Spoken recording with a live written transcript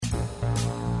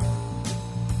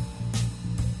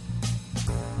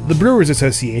The Brewers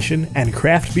Association and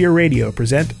Craft Beer Radio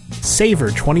present Savor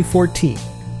 2014,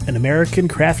 an American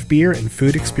craft beer and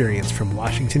food experience from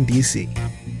Washington, D.C.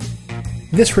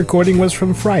 This recording was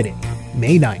from Friday,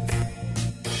 May 9th.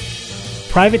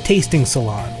 Private Tasting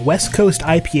Salon, West Coast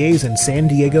IPAs and San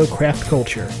Diego Craft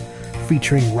Culture,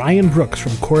 featuring Ryan Brooks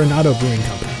from Coronado Brewing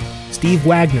Company, Steve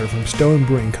Wagner from Stone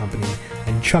Brewing Company,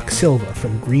 and Chuck Silva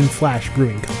from Green Flash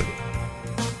Brewing Company.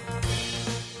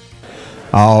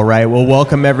 All right, well,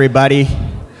 welcome everybody.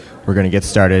 We're going to get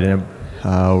started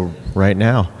right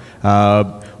now.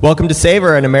 Welcome to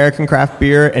Savor, an American craft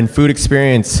beer and food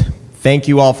experience. Thank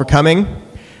you all for coming.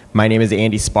 My name is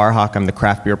Andy Sparhawk. I'm the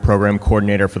craft beer program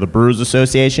coordinator for the Brewers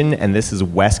Association, and this is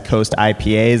West Coast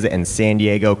IPAs and San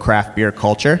Diego craft beer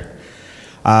culture.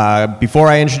 Before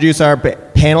I introduce our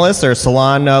panelists, our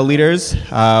salon leaders,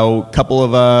 a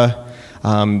couple of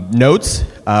notes.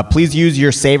 Please use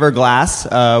your Savor glass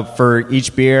for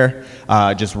each beer.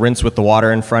 Just rinse with the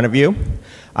water in front of you.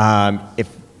 If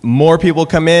more people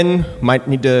come in, might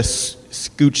need to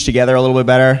scooch together a little bit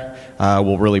better.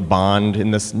 We'll really bond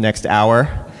in this next hour.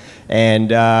 And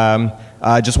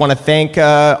just want to thank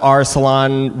our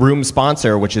salon room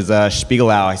sponsor, which is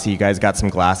Spiegelau. I see you guys got some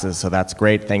glasses, so that's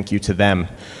great. Thank you to them.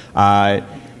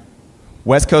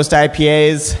 West Coast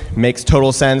IPAs, makes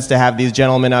total sense to have these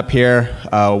gentlemen up here.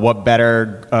 What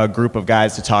better group of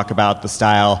guys to talk about the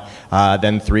style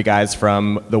than three guys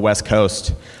from the West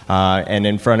Coast. And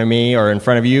in front of me, or in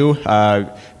front of you,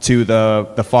 to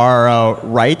the far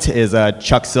right is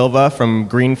Chuck Silva from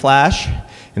Green Flash.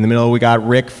 In the middle, we got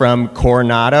Rick from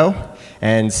Coronado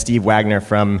and Steve Wagner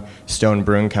from Stone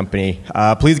Brewing Company.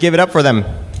 Please give it up for them.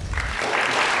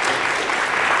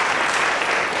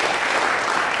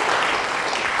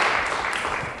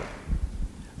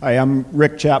 Hi, I'm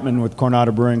Rick Chapman with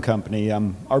Coronado Brewing Company.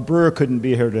 Our brewer couldn't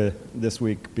be here this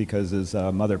week because his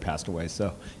mother passed away.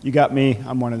 So you got me.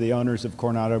 I'm one of the owners of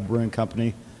Coronado Brewing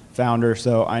Company, founder,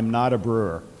 so I'm not a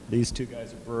brewer. These two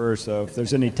guys are brewers, so if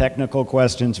there's any technical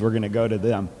questions, we're going to go to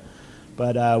them.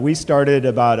 But we started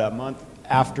about a month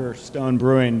after Stone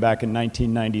Brewing back in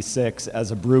 1996 as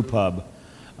a brew pub,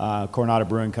 Coronado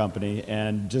Brewing Company.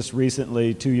 And just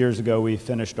recently, 2 years ago, we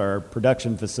finished our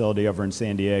production facility over in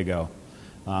San Diego.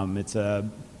 It's a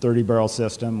 30-barrel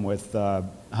system with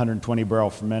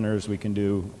 120-barrel fermenters. We can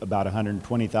do about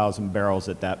 120,000 barrels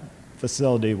at that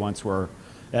facility once we're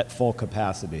at full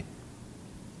capacity.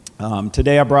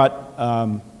 Today I brought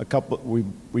a couple.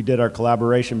 We did our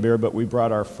collaboration beer, but we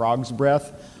brought our Frog's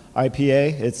Breath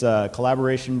IPA. It's a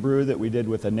collaboration brew that we did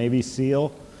with a Navy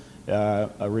SEAL,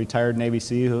 a retired Navy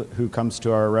SEAL who comes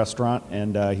to our restaurant,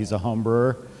 and he's a home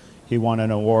brewer. He won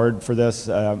an award for this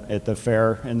at the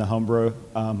fair in the homebrew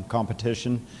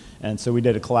competition, and so we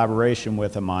did a collaboration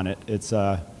with him on it. It's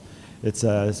a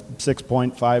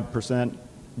 6.5%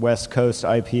 West Coast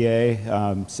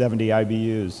IPA, 70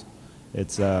 IBUs.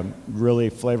 It's a really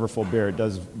flavorful beer. It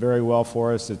does very well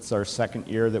for us. It's our second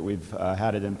year that we've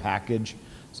had it in package,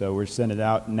 so we're sending it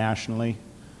out nationally.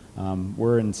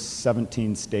 We're in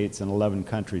 17 states and 11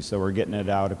 countries, so we're getting it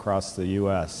out across the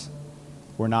U.S.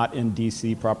 We're not in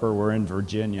D.C. proper, we're in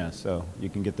Virginia, so you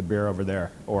can get the beer over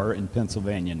there, or in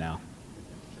Pennsylvania now.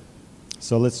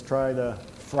 So let's try the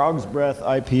Frog's Breath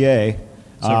IPA.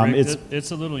 So Rick, it's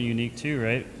a little unique too,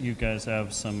 right? You guys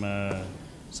have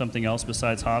something else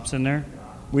besides hops in there?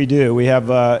 We do. We have,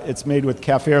 it's made with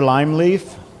kaffir lime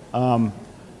leaf,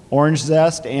 orange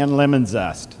zest, and lemon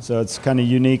zest. So it's kind of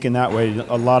unique in that way.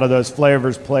 A lot of those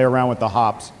flavors play around with the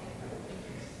hops.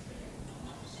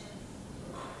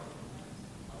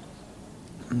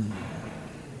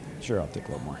 Sure, I'll take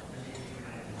a little more.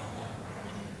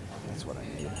 That's what I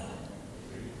need.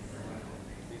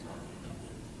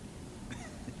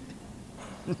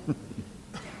 Feel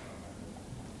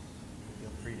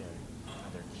free to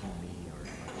either cue me or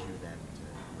cue them to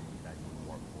when you guys need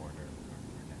more forward or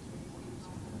next week.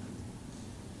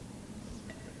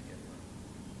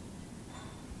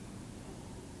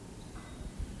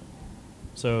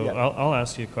 So Yeah. I'll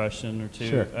ask you a question or two.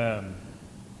 Sure.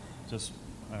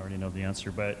 I already know the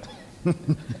answer, but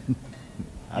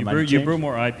I you brew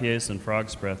more IPAs than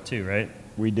Frog's Breath too, right?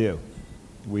 We do.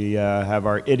 We have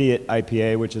our Idiot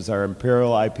IPA, which is our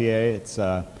Imperial IPA. It's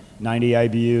 90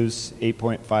 IBUs,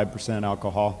 8.5%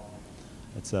 alcohol.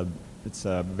 It's a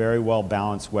very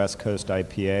well-balanced West Coast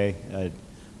IPA.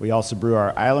 We also brew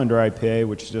our Islander IPA,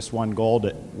 which just won gold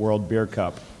at World Beer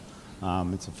Cup.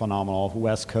 It's a phenomenal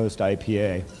West Coast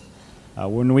IPA.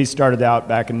 When we started out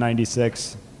back in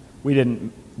 '96, we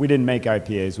didn't make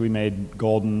IPAs. We made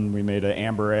Golden, we made an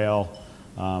Amber Ale,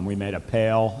 we made a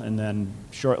Pale, and then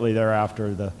shortly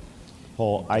thereafter the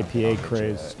whole IPA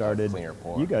craze started.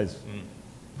 You guys,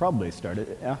 Probably started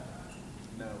it, yeah?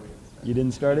 No, you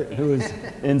didn't start it? Who was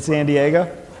in San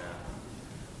Diego?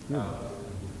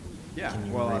 Yeah, Can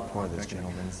you well, report this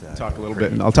gentleman's talk a little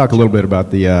bit. I'll talk a little bit about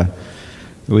the, at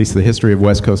least the history of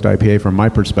West Coast IPA from my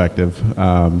perspective.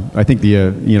 I think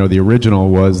the original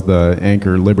was the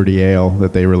Anchor Liberty Ale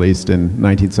that they released in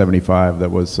 1975.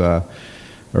 That was, or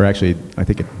actually, I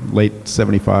think late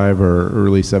 75 or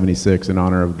early 76 in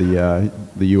honor of the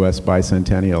U.S.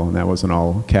 bicentennial, and that was an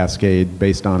all Cascade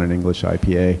based on an English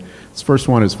IPA. It's the first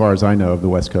one, as far as I know, of the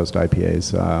West Coast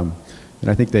IPAs. And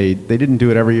I think they didn't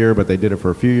do it every year, but they did it for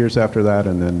a few years after that,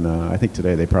 and then I think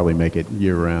today they probably make it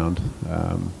year-round.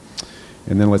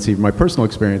 And then let's see, my personal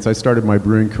experience, I started my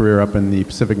brewing career up in the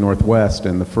Pacific Northwest,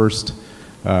 and the first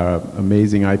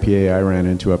amazing IPA I ran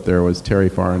into up there was Terry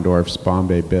Farendorf's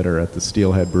Bombay Bitter at the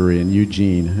Steelhead Brewery in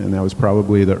Eugene, and that was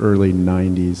probably the early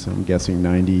 90s, I'm guessing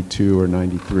 92 or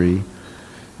 93.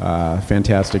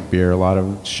 Fantastic beer, a lot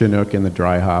of Chinook in the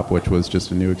dry hop, which was just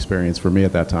a new experience for me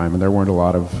at that time. And there weren't a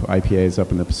lot of IPAs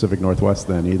up in the Pacific Northwest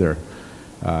then either,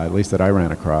 at least that I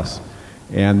ran across.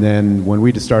 And then when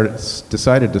we decided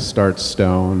to start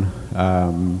Stone,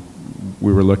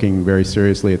 we were looking very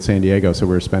seriously at San Diego, so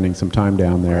we were spending some time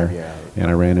down there. And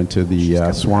I ran into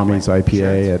the Swami's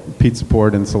IPA at Pizza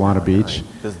Port in Solana Beach.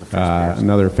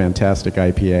 Another fantastic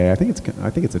IPA. I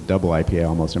think it's a double IPA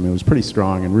almost. I mean, it was pretty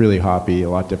strong and really hoppy, a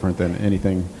lot different than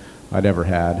anything I'd ever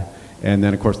had. And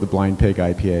then, of course, the Blind Pig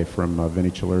IPA from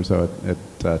Vinny Cilurzo at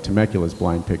Temecula's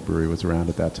Blind Pig Brewery was around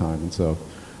at that time. And so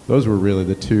those were really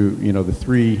the two, the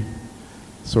three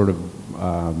sort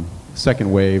of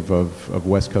second wave of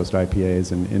West Coast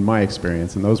IPAs in my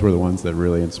experience, and those were the ones that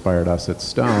really inspired us at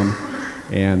Stone.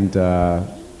 And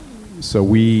so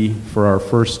we, for our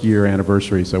first year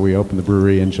anniversary, so we opened the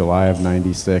brewery in July of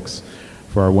 96.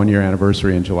 For our 1 year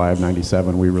anniversary in July of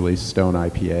 97, we released Stone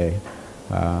IPA.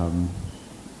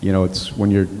 It's when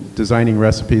you're designing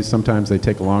recipes, sometimes they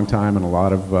take a long time and a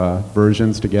lot of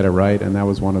versions to get it right, and that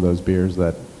was one of those beers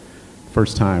that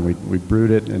first time we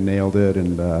brewed it and nailed it,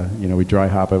 and we dry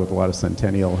hop it with a lot of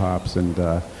Centennial hops,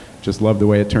 and just loved the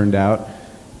way it turned out.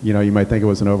 You might think it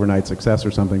was an overnight success or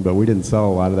something, but we didn't sell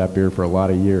a lot of that beer for a lot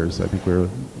of years. I think we were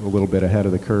a little bit ahead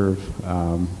of the curve.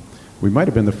 We might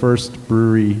have been the first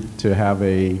brewery to have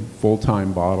a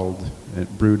full-time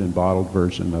brewed and bottled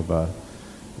version of an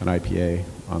IPA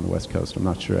on the West Coast. I'm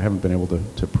not sure. I haven't been able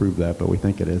to prove that, but we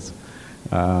think it is.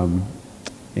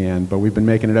 But we've been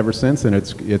making it ever since, and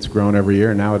it's grown every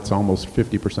year. Now it's almost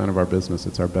 50% of our business.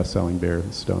 It's our best-selling beer,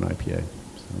 Stone IPA.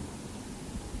 So.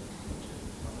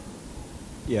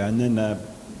 Yeah, and then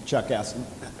Chuck asked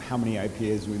how many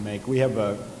IPAs we make. We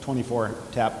have 24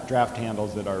 tap draft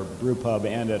handles at our brew pub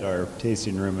and at our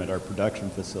tasting room at our production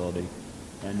facility.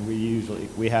 And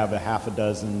we have a half a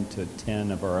dozen to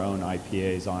 10 of our own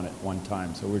IPAs on at one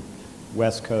time. So we're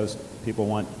West Coast, people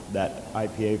want that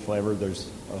IPA flavor. There's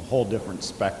a whole different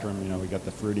spectrum. We got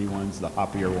the fruity ones, the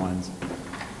hoppier ones.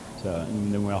 So,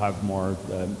 and then we'll have more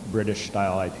British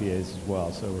style IPAs as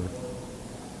well. So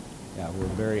we're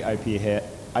very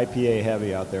IPA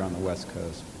heavy out there on the West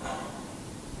Coast.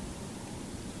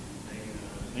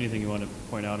 Anything you want to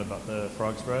point out about the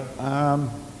Frog's Breath?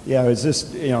 Yeah, it's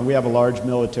just, we have a large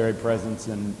military presence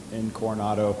in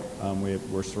Coronado.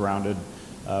 We're surrounded.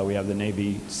 We have the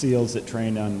Navy SEALs that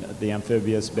train on the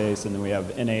amphibious base, and then we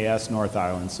have NAS North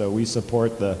Island. So we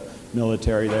support the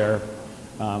military there.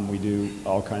 We do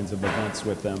all kinds of events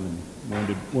with them,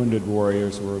 and wounded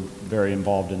warriors. We're very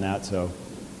involved in that. So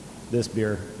this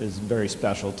beer is very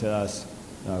special to us.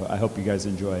 I hope you guys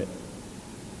enjoy it.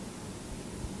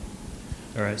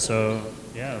 All right, so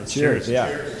let's cheers. Yeah,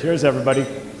 cheers, everybody.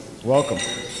 Welcome.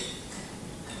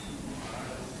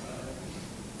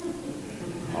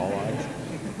 All eyes.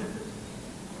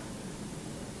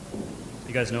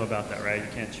 You guys know about that, right? You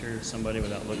can't cheer somebody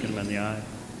without looking them in the eye.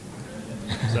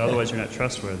 So otherwise you're not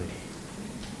trustworthy.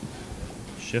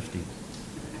 Shifty.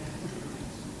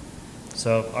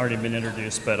 So I've already been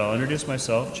introduced, but I'll introduce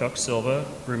myself, Chuck Silva,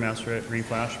 brewmaster at Green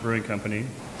Flash Brewing Company.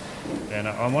 And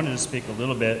I wanted to speak a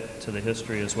little bit to the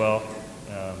history as well,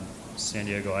 San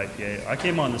Diego IPA. I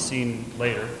came on the scene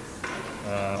later.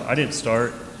 I didn't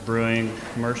start brewing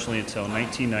commercially until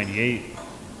 1998,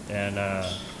 and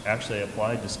actually I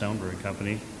applied to Stone Brewing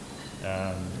Company.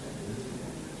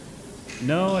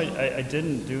 No, I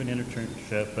didn't do an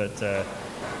internship, but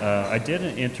I did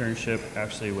an internship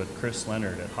actually with Chris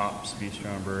Leonard at Hops Bistro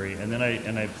and Brewery, and then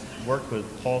I worked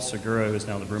with Paul Segura, who's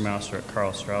now the brewmaster at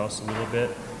Karl Strauss, a little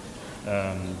bit.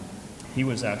 He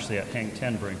was actually at Hang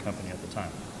Ten Brewing Company at the time,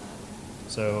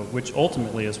 so which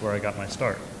ultimately is where I got my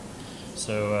start.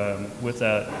 So with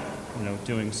that,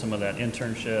 doing some of that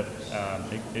internship,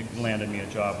 it landed me a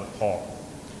job with Paul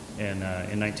in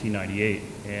 1998,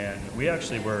 and we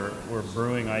actually were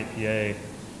brewing IPA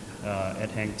at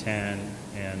Hang Ten,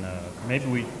 and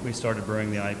maybe we started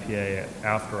brewing the IPA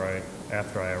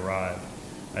after I arrived.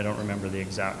 I don't remember the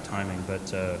exact timing,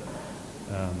 but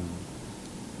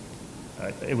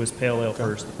it was Pale Ale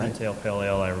first, the Pintail Pale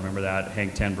Ale. I remember that.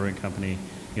 Hang Ten Brewing Company.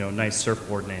 Nice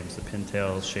surfboard names, the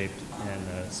Pintails shaped,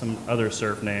 and some other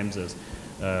surf names as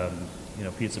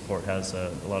Pizza Port has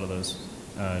a lot of those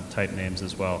type names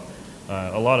as well.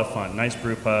 A lot of fun. Nice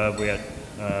brew pub. We had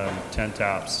 10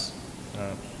 taps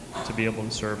to be able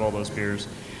to serve all those beers.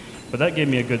 But that gave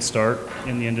me a good start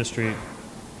in the industry.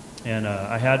 And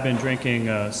I had been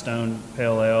drinking Stone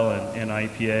Pale Ale and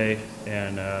IPA,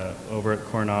 and over at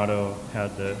Coronado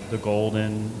had the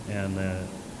Golden and the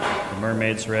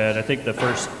Mermaid's Red. I think the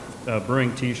first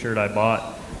brewing T-shirt I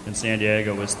bought in San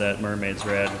Diego was that Mermaid's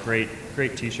Red.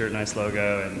 Great T-shirt, nice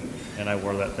logo, and I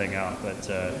wore that thing out. But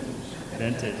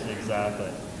vintage, exactly.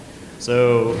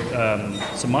 So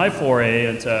my foray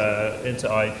into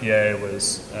IPA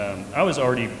was I was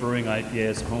already brewing IPA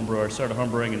as a home brewer. I started home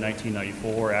brewing in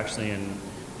 1994, actually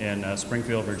in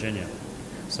Springfield, Virginia.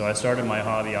 So I started my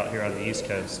hobby out here on the East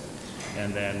Coast,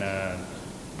 and then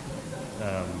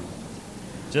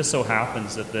just so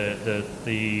happens that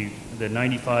the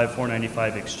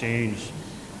 495 exchange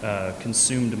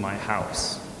consumed my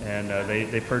house, and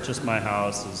they purchased my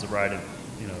house as a right of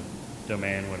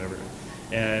domain, whatever.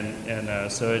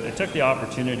 And so I took the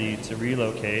opportunity to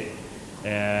relocate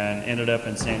and ended up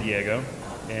in San Diego.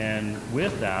 And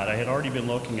with that, I had already been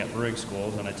looking at brewing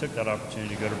schools, and I took that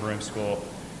opportunity to go to brewing school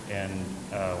and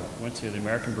went to the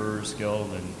American Brewers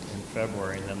Guild in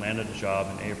February, and then landed a job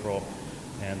in April,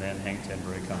 and then Hang Ten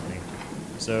Brewing Company.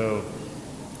 So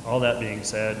all that being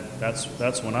said,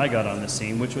 that's when I got on the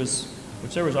scene, which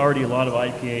there was already a lot of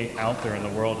IPA out there in the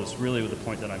world, is really the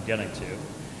point that I'm getting to.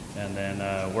 And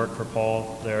then worked for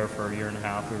Paul there for a year and a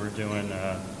half. We were doing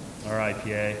our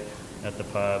IPA at the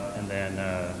pub, and then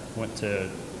went to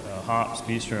Hops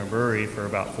Bistro and Brewery for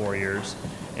about 4 years.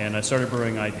 And I started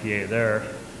brewing IPA there,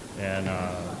 and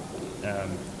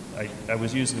I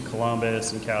was using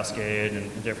Columbus and Cascade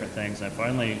and different things, and I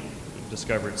finally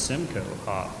discovered Simcoe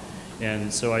hop.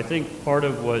 And so I think part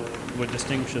of what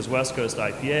distinguishes West Coast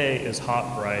IPA is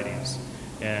hop varieties.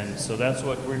 And so that's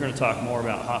what we're going to talk more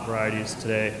about, hop varieties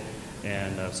today.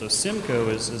 And so Simcoe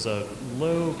is a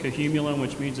low cahumulin,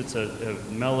 which means it's a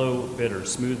mellow bitter,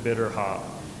 smooth bitter hop.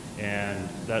 And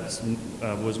that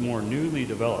was more newly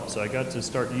developed. So I got to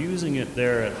start using it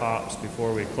there at Hops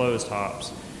before we closed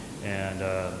Hops. And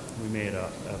we made a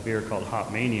beer called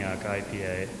Hop Maniac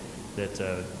IPA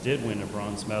that did win a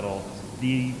bronze medal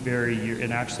the very year.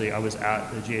 And actually, I was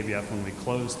at the GABF when we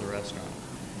closed the restaurant.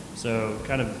 So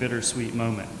kind of bittersweet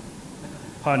moment,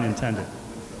 pun intended.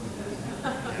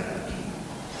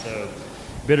 So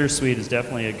bittersweet is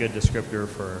definitely a good descriptor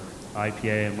for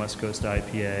IPA and West Coast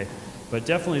IPA, but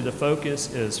definitely the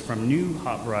focus is from new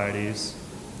hop varieties.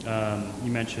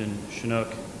 You mentioned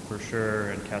Chinook for sure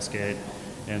and Cascade,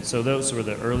 and so those were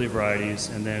the early varieties,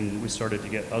 and then we started to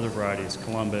get other varieties,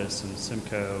 Columbus and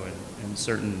Simcoe and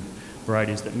certain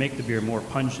varieties that make the beer more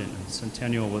pungent, and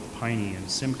Centennial with piney and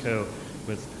Simcoe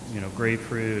with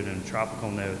grapefruit and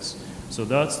tropical notes. So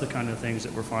that's the kind of things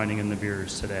that we're finding in the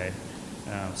beers today.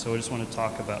 So I just want to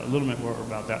talk about a little bit more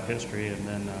about that history, and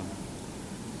then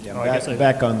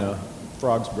back on the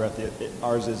Frog's Breath,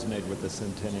 ours is made with the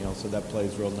Centennial, so that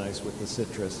plays real nice with the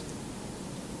citrus.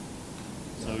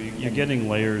 So you're getting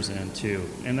layers in too,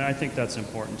 and I think that's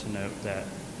important to note that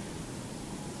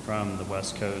from the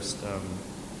West Coast,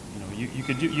 you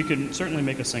could certainly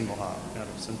make a single hop out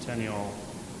of Centennial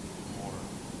or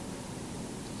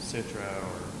Citra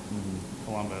or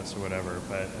Columbus or whatever,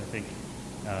 but I think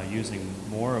using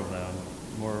more of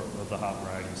the hop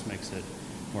varieties makes it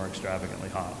more extravagantly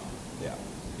hop.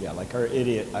 Yeah, like our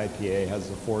Idiot IPA has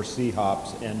the 4C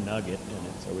hops and Nugget in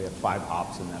it, so we have 5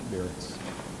 hops in that beer.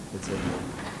 It's a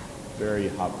very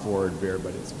hop-forward beer,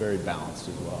 but it's very balanced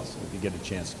as well, so if you get a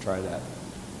chance to try that,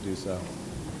 do so.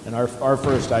 And our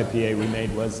first IPA we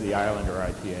made was the Islander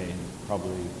IPA, and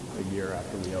probably a year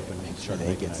after we opened, we started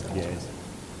making IPAs.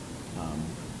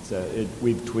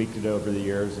 We've tweaked it over the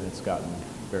years, and it's gotten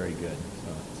very good.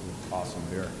 So it's an awesome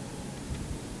beer.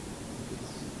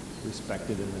 It's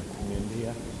respected in the community.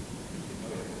 Yeah.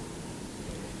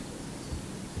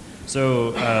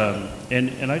 So,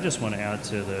 and I just want to add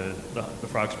to the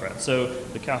Frog's Breath. So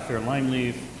the Kaffir lime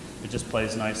leaf, it just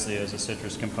plays nicely as a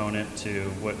citrus component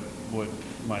to what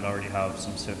might already have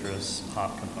some citrus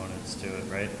hop components to it,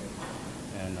 right?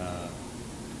 And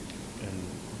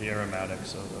the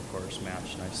aromatics, of course,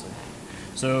 match nicely.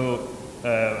 So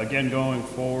again, going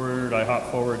forward, I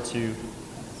hop forward to.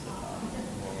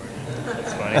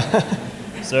 That's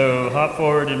funny. So hop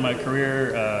forward in my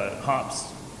career,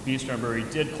 Hops Bistro and Brewery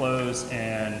did close,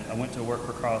 and I went to work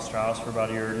for Karl Strauss for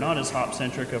about a year. Not as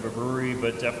hop-centric of a brewery,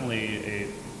 but definitely a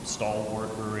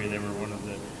stalwart brewery. They were one of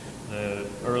the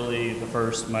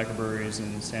first microbreweries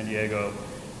in San Diego,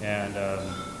 and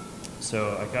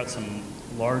so I got some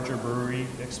larger brewery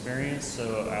experience.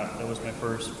 So that was my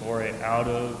first foray out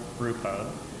of brew pub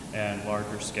and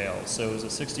larger scale. So it was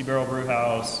a 60-barrel brew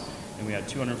house, and we had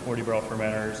 240-barrel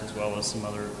fermenters as well as some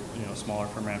other, smaller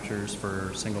fermenters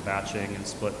for single batching and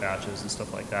split batches and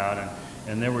stuff like that.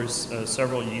 And there was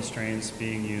several yeast strains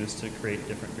being used to create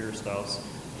different beer styles,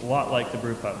 a lot like the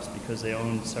brew pubs because they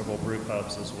owned several brew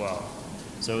pubs as well.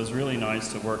 So it was really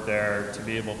nice to work there, to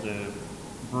be able to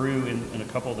brew in a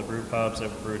couple of the brew pubs.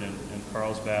 I've brewed in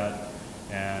Carlsbad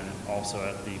and also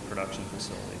at the production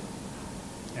facility.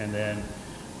 And then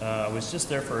I was just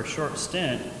there for a short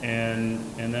stint, and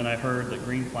then I heard that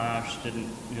Green Flash didn't,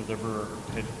 the brewer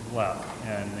had left,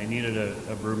 and they needed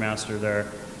a brewmaster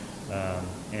there.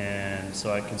 And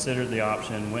so I considered the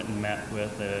option, went and met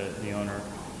with the owner,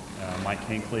 Mike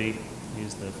Hinckley.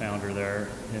 He's the founder there,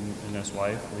 him and his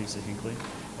wife, Lisa Hinckley,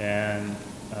 and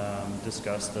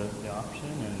discussed the option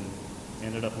and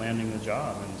ended up landing the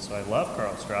job. And so I left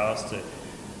Karl Strauss. It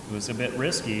was a bit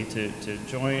risky to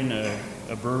join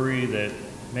a brewery that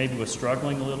maybe was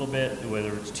struggling a little bit,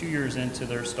 whether it's 2 years into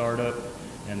their startup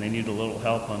and they needed a little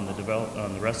help on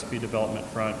the recipe development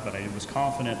front, but I was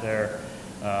confident there.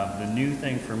 The new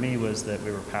thing for me was that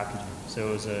we were packaging. So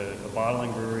it was a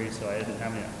bottling brewery, so I didn't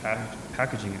have any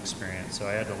packaging experience, so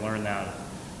I had to learn that,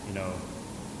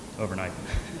 overnight.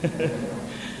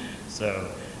 So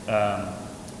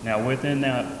now within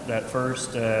that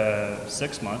first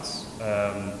 6 months,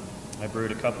 I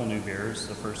brewed a couple new beers.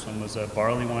 The first one was a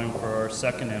barley wine for our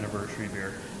second anniversary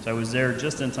beer. So I was there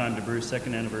just in time to brew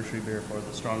second anniversary beer for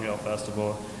the Strong Ale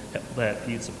Festival at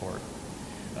Pizza Port.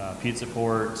 Pizza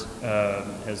Port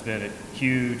has been a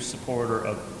huge supporter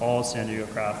of all San Diego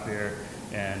craft beer,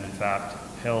 and in fact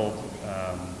held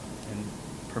and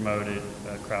promoted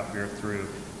craft beer through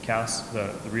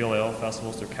the Real Ale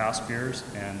Festivals through Cask Beers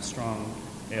and Strong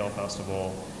Ale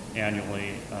Festival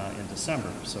annually in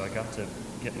December. So I got to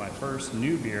get my first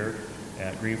new beer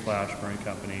at Green Flash Brewing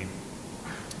Company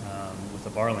with a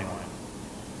barley wine.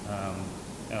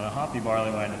 And a hoppy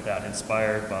barley wine at that,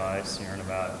 inspired by Sierra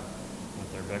Nevada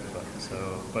with their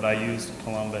Bigfoot. But I used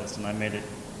Columbus, and I made it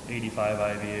 85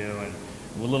 IBU and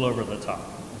a little over the top.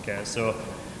 Okay,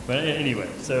 but anyway,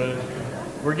 so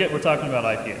we're talking about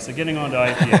IPA. So getting on to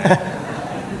IPA.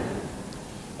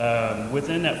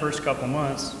 Within that first couple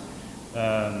months,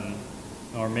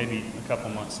 or maybe a couple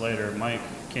months later, Mike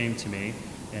came to me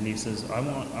and he says, I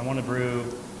want to brew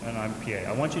an IPA.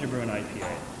 I want you to brew an IPA,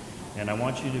 and I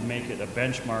want you to make it a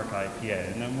benchmark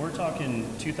IPA. And then we're talking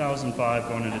 2005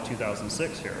 going into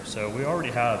 2006 here. So we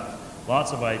already have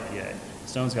lots of IPA.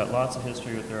 Stone's got lots of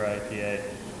history with their IPA,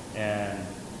 and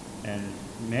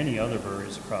many other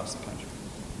breweries across the country.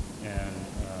 And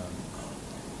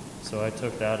so I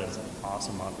took that as an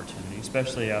awesome opportunity,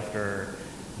 especially after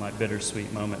my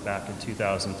bittersweet moment back in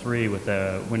 2003 with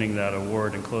winning that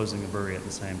award and closing the brewery at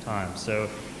the same time. So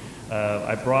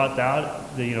I brought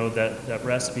that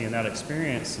recipe and that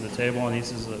experience to the table, and he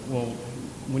says, well,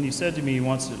 when you said to me he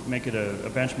wants to make it a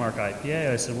benchmark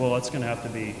IPA, I said, well, it's going to have to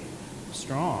be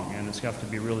strong, and it's going to have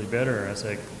to be really bitter. I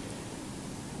said,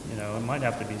 it might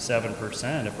have to be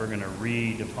 7% if we're going to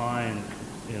redefine,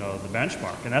 the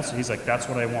benchmark. And he's like, that's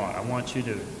what I want. I want you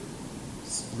to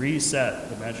reset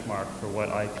the benchmark for what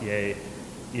IPA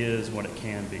is, what it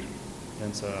can be.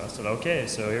 And so I said, okay,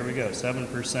 so here we go.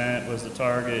 7% was the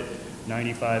target,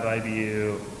 95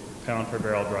 IBU, pound per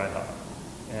barrel dry hop.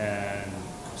 And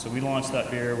so we launched that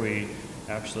beer. We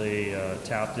actually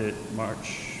tapped it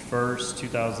March 1st,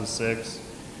 2006.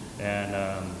 And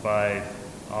by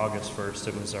August 1st,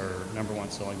 it was our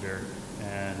 #1 selling beer.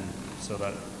 And so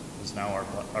that is now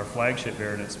our flagship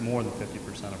beer, and it's more than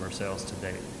 50% of our sales to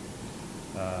date.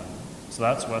 So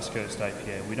that's West Coast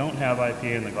IPA. We don't have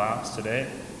IPA in the glass today.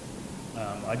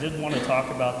 I did want to talk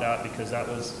about that because that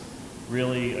was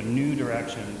really a new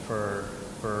direction for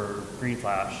Green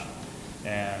Flash,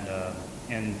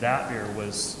 and that beer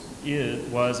was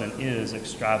and is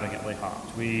extravagantly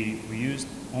hopped. We used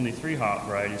only 3 hop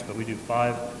varieties, but we do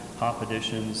 5 hop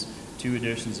additions, 2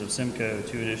 additions of Simcoe,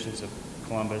 2 additions of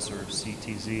Columbus or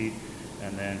CTZ,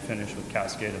 and then finish with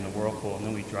Cascade and the Whirlpool. And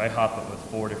then we dry hop it with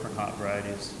 4 different hop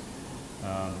varieties,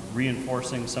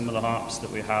 reinforcing some of the hops that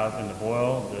we have in the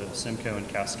boil, the Simcoe and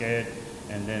Cascade,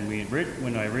 And then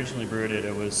when I originally brewed it,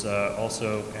 it was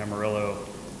also Amarillo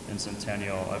and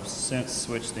Centennial. I've since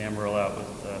switched the Amarillo out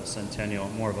with Centennial,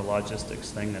 more of a logistics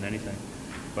thing than anything,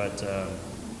 but a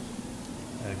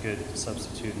good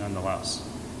substitute nonetheless.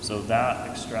 So that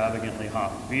extravagantly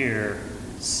hopped beer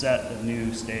set a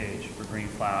new stage for Green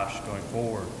Flash going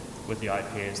forward with the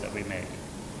IPAs that we make.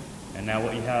 And now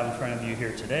what you have in front of you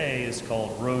here today is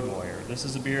called Road Warrior. This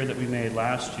is a beer that we made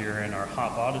last year in our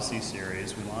Hop Odyssey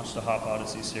series. We launched the Hop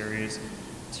Odyssey series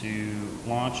to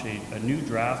launch a new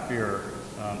draft beer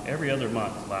every other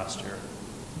month last year.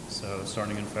 So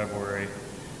starting in February,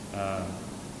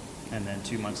 and then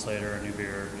 2 months later, a new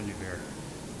beer.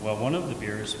 Well, one of the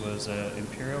beers was an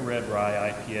Imperial Red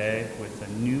Rye IPA with a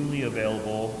newly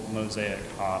available Mosaic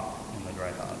hop in the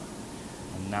dry hop.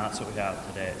 And that's what we have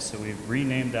today. So we've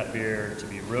renamed that beer to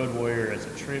be Road Warrior as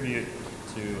a tribute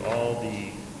to all the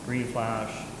Green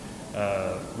Flash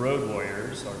Road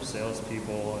Warriors, our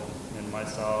salespeople and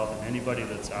myself, and anybody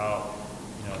that's out,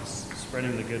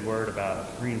 spreading the good word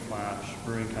about Green Flash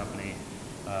Brewing Company.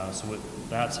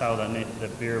 That's how the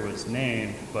beer was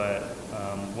named, but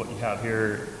what you have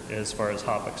here as far as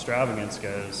hop extravagance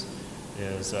goes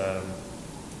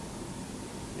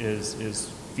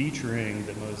is featuring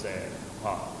the Mosaic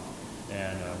hop.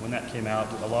 And when that came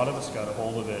out, a lot of us got a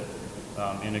hold of it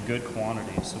in a good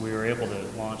quantity, so we were able to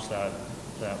launch that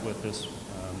with this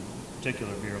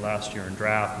particular beer last year in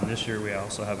draft, and this year we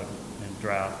also have it in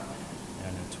draft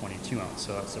and in 22 ounce,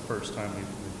 so that's the first time we've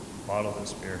bottled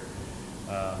this beer.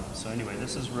 So anyway,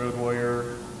 this is Road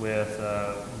Warrior with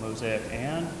Mosaic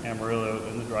and Amarillo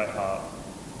in the dry hop,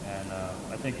 and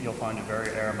I think you'll find it very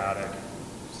aromatic.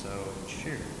 So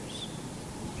cheers.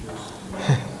 Cheers.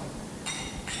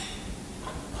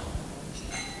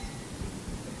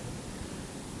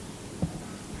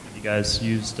 Have you guys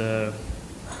used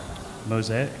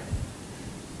Mosaic?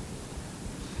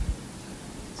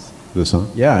 The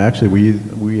song? Yeah, actually,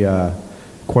 we are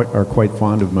quite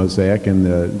fond of Mosaic, and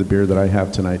the beer that I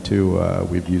have tonight too,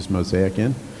 we've used Mosaic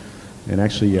in. And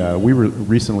actually, we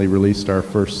recently released our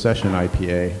first session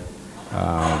IPA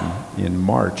in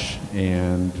March,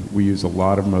 and we use a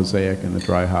lot of Mosaic in the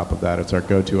dry hop of that. It's our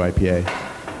go-to IPA.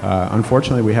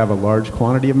 Unfortunately, we have a large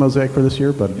quantity of Mosaic for this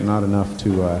year, but not enough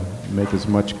to make as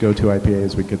much go-to IPA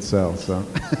as we could sell. So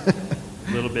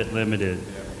a little bit limited.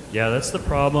 Yeah, that's the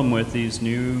problem with these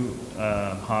new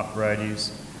hop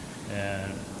varieties.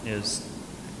 And is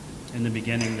in the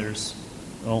beginning there's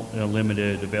a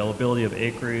limited availability of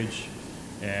acreage,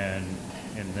 and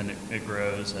then it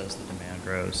grows as the demand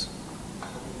grows.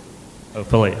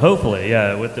 Hopefully,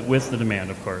 yeah, with the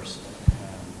demand, of course.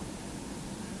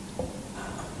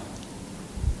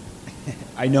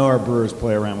 I know our brewers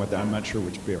play around with that. I'm not sure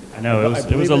which beer. I know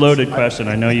it was a loaded question.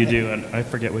 I know you do, and I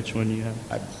forget which one you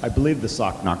have. I believe the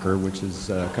Sock Knocker, which is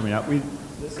coming out.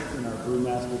 This is in our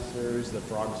Brewmaster series, the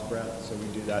Frog's Breath. So we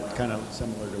do that kind of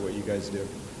similar to what you guys do.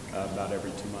 About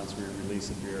every 2 months we release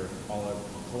a beer. All our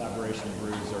collaboration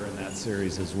brews are in that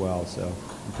series as well. So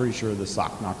I'm pretty sure the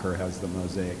Sock Knocker has the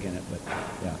Mosaic in it. But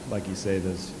yeah, like you say,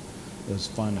 those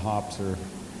fun hops are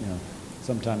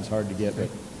sometimes hard to get, but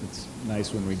it's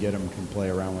nice when we get them, can play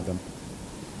around with them.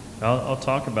 I'll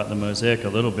talk about the Mosaic a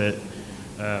little bit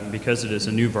because it is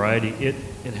a new variety.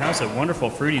 It has a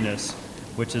wonderful fruitiness,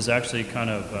 which is actually kind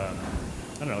of,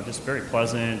 just very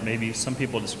pleasant. Maybe some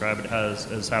people describe it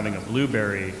as having a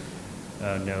blueberry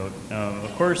note.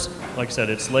 Of course, like I said,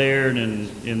 it's layered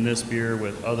in this beer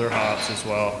with other hops as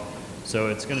well. So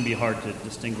it's going to be hard to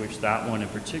distinguish that one in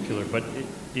particular, but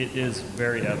it is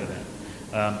very evident.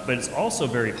 But it's also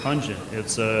very pungent.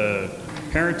 Its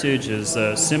parentage is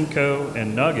Simcoe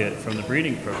and Nugget from the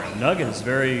breeding program. Nugget is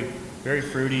very, very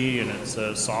fruity, and it's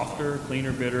softer,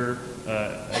 cleaner, bitter,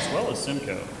 as well as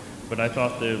Simcoe. But I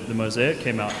thought the Mosaic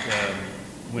came out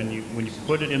when you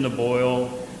put it in the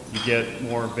boil, you get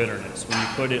more bitterness. When you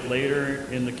put it later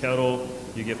in the kettle,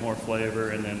 you get more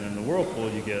flavor, and then in the whirlpool,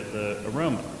 you get the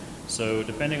aroma. So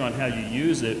depending on how you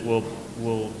use it will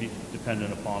be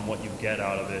dependent upon what you get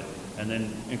out of it. And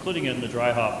then including it in the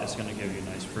dry hop is going to give you a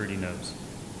nice fruity nose.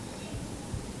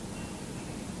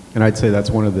 And I'd say that's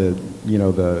one of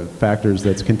the factors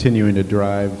that's continuing to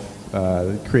drive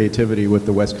creativity with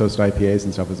the West Coast IPAs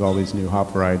and stuff, is all these new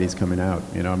hop varieties coming out.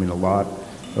 A lot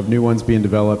of new ones being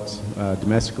developed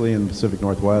domestically in the Pacific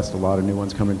Northwest, a lot of new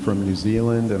ones coming from New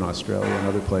Zealand and Australia and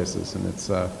other places, and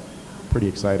it's pretty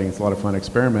exciting. It's a lot of fun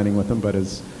experimenting with them, but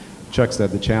as Chuck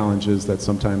said, the challenge is that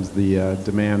sometimes the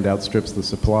demand outstrips the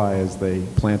supply as they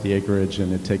plant the acreage,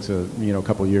 and it takes a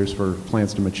couple years for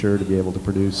plants to mature to be able to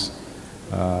produce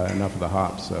enough of the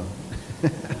hops. So.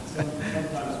 Sometimes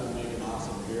we'll make an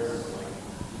awesome beer, like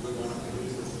we want to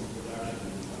produce this in production,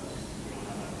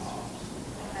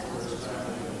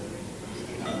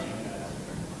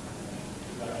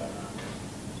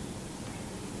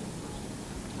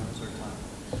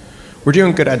 We're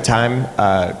doing good on time.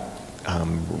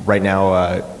 Right now,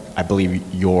 I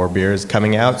believe your beer is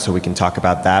coming out, so we can talk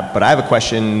about that. But I have a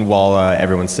question while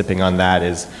everyone's sipping on that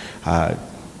is,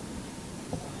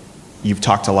 you've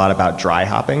talked a lot about dry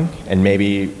hopping, and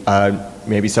maybe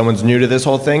someone's new to this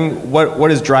whole thing. What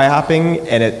is dry hopping?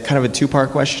 And it kind of a two-part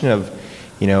question of,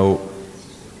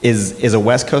 is a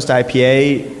West Coast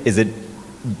IPA, is it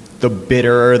the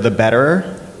bitterer the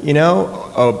better?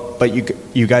 But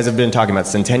you guys have been talking about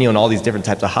Centennial and all these different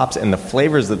types of hops and the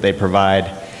flavors that they provide.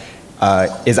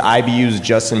 Is IBUs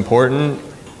just important?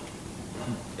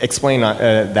 Explain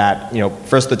that,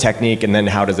 first the technique, and then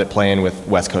how does it play in with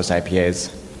West Coast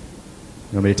IPAs?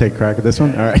 You want me to take a crack at this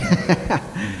one? All right.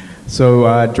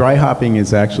 So dry hopping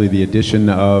is actually the addition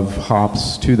of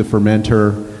hops to the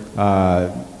fermenter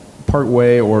part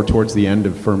way or towards the end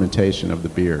of fermentation of the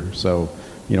beer. So,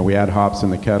 we add hops in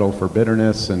the kettle for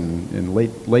bitterness, and in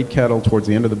late kettle towards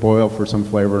the end of the boil for some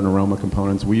flavor and aroma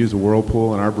components. We use a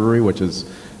whirlpool in our brewery, which is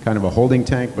kind of a holding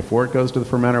tank before it goes to the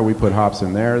fermenter. We put hops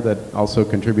in there that also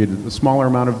contribute a smaller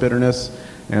amount of bitterness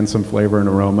and some flavor and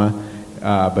aroma.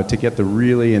 But to get the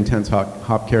really intense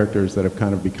hop characters that have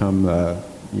kind of become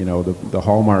the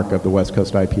hallmark of the West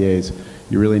Coast IPAs,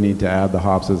 you really need to add the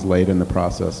hops as late in the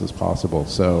process as possible.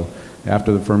 So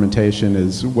after the fermentation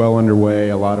is well underway,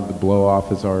 a lot of the blow-off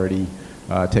has already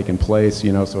taken place,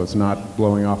 so it's not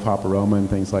blowing off hop aroma and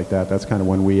things like that. That's kind of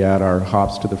when we add our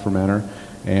hops to the fermenter,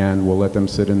 and we'll let them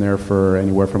sit in there for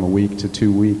anywhere from a week to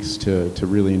 2 weeks to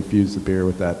really infuse the beer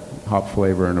with that hop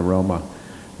flavor and aroma.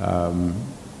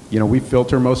 We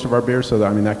filter most of our beer, so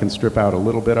that can strip out a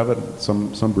little bit of it.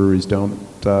 Some breweries don't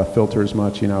filter as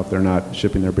much, if they're not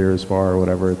shipping their beer as far or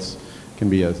whatever. It can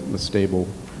be a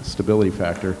stability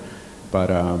factor. But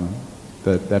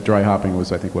that dry hopping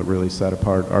was, I think, what really set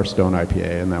apart our Stone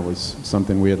IPA, and that was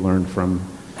something we had learned from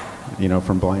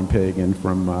Blind Pig and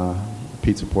from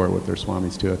Pizza Port with their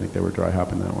Swamis too. I think they were dry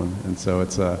hopping that one, and so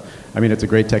it's a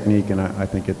great technique, and I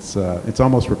think it's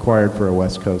almost required for a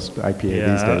West Coast IPA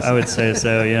these days. I would say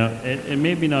so. It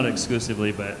may be not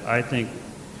exclusively, but I think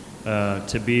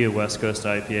to be a West Coast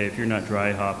IPA, if you're not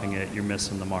dry hopping it, you're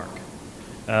missing the mark.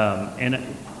 And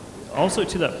also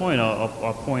to that point,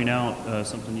 I'll point out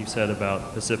something you said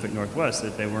about Pacific Northwest,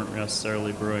 that they weren't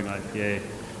necessarily brewing IPA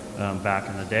back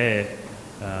in the day.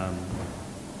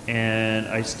 And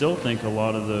I still think a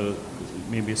lot of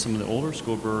maybe some of the older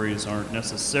school breweries aren't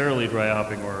necessarily dry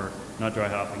hopping or not dry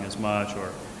hopping as much, or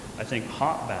I think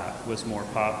hopback was more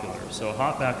popular. So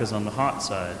hopback is on the hot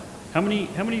side. How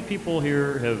many people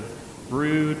here have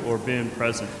brewed or been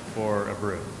present for a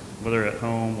brew, whether at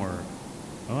home or,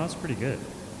 that's pretty good.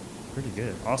 Pretty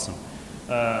good. Awesome.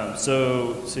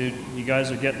 So you guys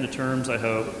are getting the terms, I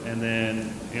hope, and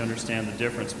then you understand the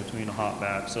difference between a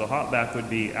hopback. So a hopback would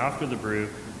be after the brew,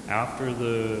 after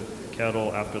the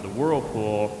kettle, after the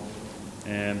whirlpool,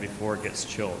 and before it gets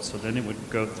chilled. So then it would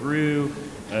go through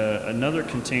another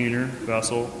container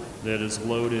vessel that is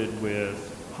loaded with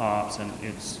hops, and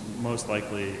it's most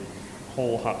likely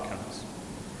whole hop cones.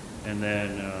 And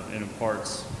then it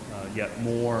imparts yet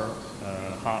more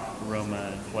hop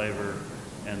aroma and flavor,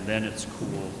 and then it's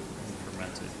cooled and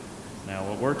fermented. Now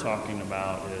what we're talking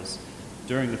about is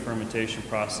during the fermentation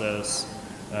process,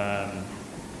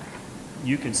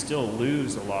 you can still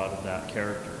lose a lot of that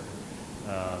character.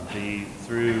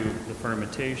 Through the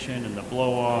fermentation and the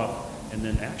blow-off, and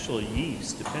then actually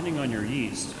yeast, depending on your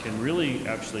yeast, can really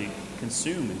actually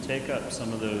consume and take up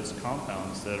some of those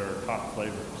compounds that are hop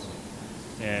flavors.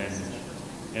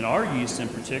 And our yeast in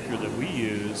particular that we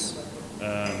use,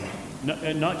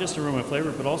 not just aroma and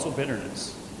flavor, but also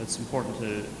bitterness. That's important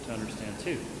to understand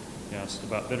too. It's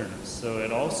about bitterness. So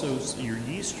it also, your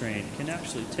yeast strain can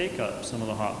actually take up some of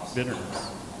the hop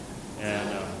bitterness. And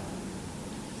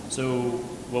so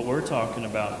what we're talking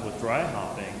about with dry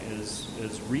hopping is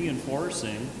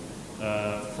reinforcing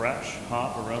fresh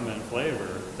hop aroma and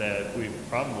flavor that we've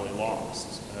probably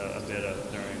lost a bit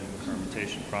of during the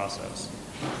fermentation process.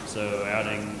 So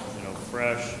adding,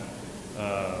 fresh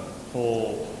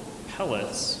whole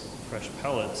pellets, fresh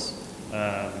pellets,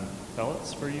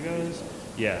 pellets for you guys.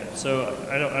 Yeah. So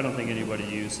I don't think anybody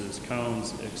uses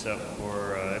cones except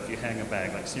for if you hang a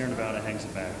bag, like Sierra Nevada hangs a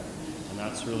bag, and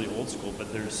that's really old school. But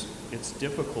it's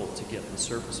difficult to get the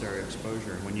surface area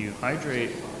exposure. When you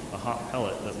hydrate a hop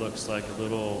pellet that looks like a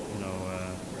little,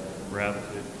 rabbit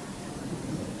food.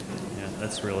 Yeah,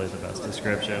 that's really the best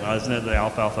description. Isn't it the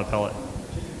alfalfa pellet?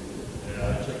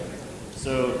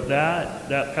 So that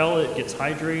pellet gets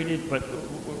hydrated, but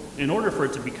in order for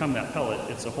it to become that pellet,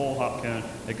 it's a whole hop cone.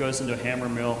 It goes into a hammer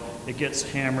mill. It gets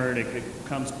hammered. It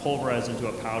becomes pulverized into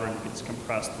a powder and it gets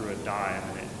compressed through a die,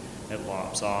 and then it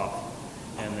lops off.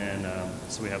 And then,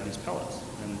 so we have these pellets.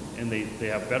 And they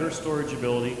have better storage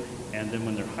ability, and then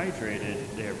when they're hydrated,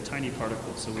 they have tiny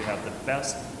particles. So we have the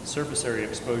best surface area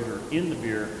exposure in the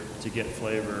beer to get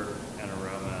flavor and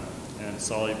aroma and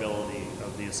solubility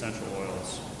of the essential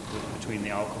oils between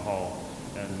the alcohol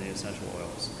and the essential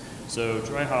oils. So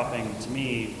dry hopping, to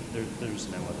me, there's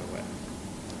no other way.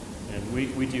 And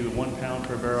we do 1 pound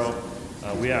per barrel.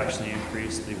 We actually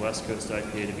increased the West Coast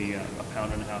IPA to be a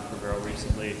pound and a half per barrel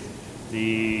recently.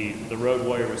 The Road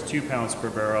Warrior was 2 pounds per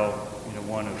barrel,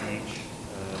 one of each,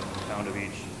 a pound of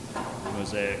each,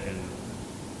 Mosaic and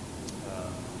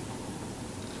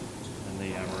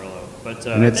the Amarillo. But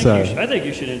I think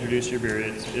you should introduce your beer.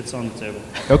 It's on the table.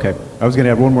 Okay. I was going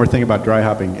to add one more thing about dry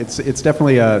hopping. It's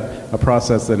definitely a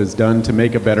process that is done to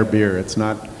make a better beer. It's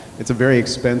a very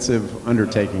expensive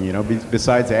undertaking.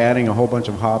 Besides adding a whole bunch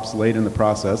of hops late in the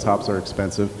process, hops are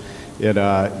expensive. It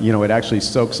actually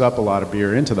soaks up a lot of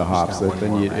beer into the hops.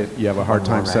 Then you have a hard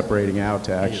time separating out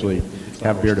to actually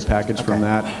have beer to package from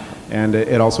that. And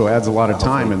it also adds a lot of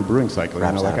time in the brewing cycle.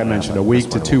 Like I mentioned, a week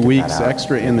to 2 weeks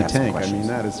extra in the tank. I mean,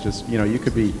 that is just, you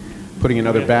could be putting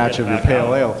another batch of your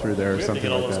pale ale through there or something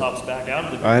like that. We have to get all those hops back out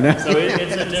of the beer. I know. So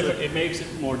it makes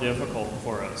it more difficult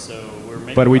for us. So we're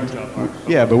making our job hard.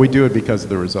 Yeah, but we do it because of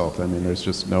the result. I mean, there's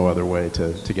just no other way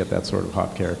to get that sort of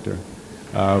hop character.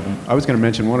 I was going to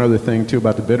mention one other thing, too,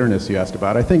 about the bitterness you asked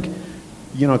about. I think,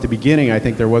 at the beginning, I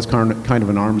think there was kind of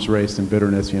an arms race in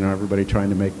bitterness, everybody trying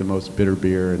to make the most bitter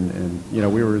beer. And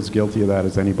we were as guilty of that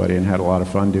as anybody and had a lot of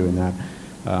fun doing that.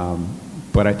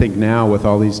 But I think now with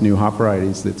all these new hop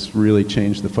varieties, it's really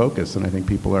changed the focus. And I think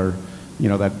people are,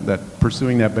 that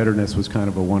pursuing that bitterness was kind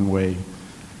of a one-way.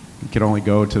 You could only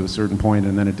go to a certain point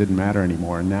and then it didn't matter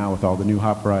anymore. And now with all the new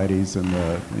hop varieties and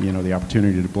the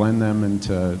opportunity to blend them and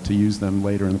to use them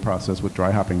later in the process with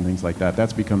dry hopping and things like that,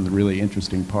 that's become the really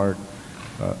interesting part,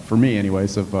 for me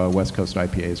anyways, of West Coast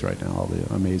IPAs right now, all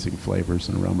the amazing flavors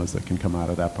and aromas that can come out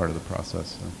of that part of the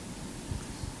process.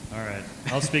 So. All right,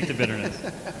 I'll speak to bitterness.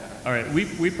 All right,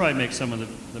 we probably make some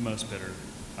of the most bitter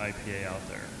IPA out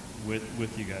there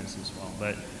with you guys as well.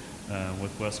 But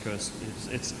with West Coast,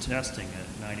 it's testing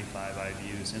at 95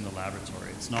 IBUs in the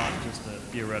laboratory. It's not just a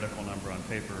theoretical number on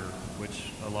paper, which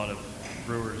a lot of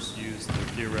brewers use the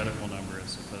theoretical number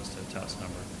as opposed to a test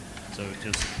number. So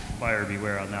just buyer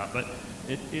beware on that. But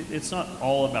it's not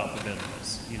all about the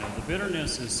bitterness. The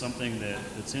bitterness is something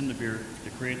that's in the beer to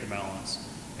create the balance.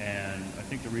 And I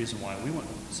think the reason why we went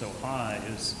so high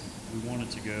is we wanted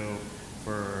to go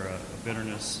for a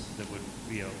bitterness that would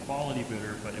be a quality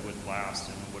bitter, but it would last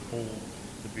and it would hold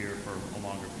the beer for a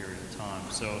longer period of time.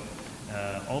 So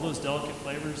all those delicate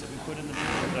flavors that we put in the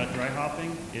beer with that dry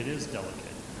hopping, it is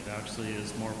delicate. It actually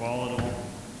is more volatile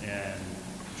and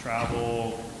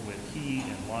travel with heat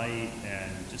and light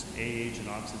and just age and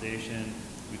oxidation.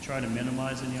 We try to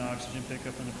minimize any oxygen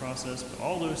pickup in the process, but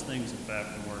all those things affect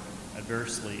and work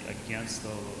adversely against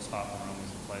those hop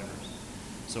aromas and flavors.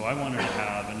 So I wanted to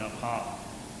have enough hop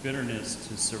bitterness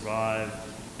to survive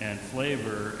and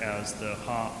flavor as the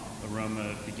hop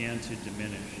aroma began to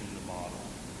diminish in the bottle.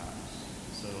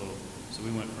 So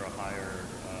we went for a higher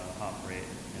hop rate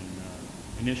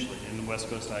initially. In the West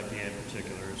Coast IPA in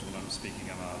particular is what I'm speaking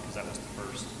about, because that was the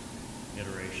first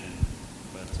iteration.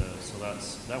 But so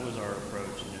that was our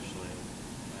approach initially.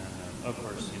 And of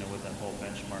course, with that whole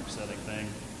benchmark setting thing,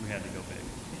 we had to go big.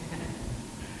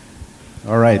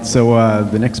 All right, so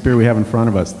the next beer we have in front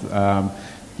of us,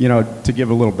 to give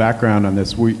a little background on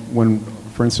this,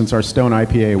 for instance, our Stone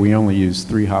IPA, we only use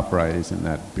 3 hop varieties in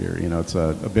that beer. It's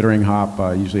a bittering hop,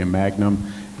 usually a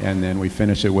Magnum, and then we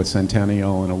finish it with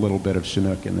Centennial and a little bit of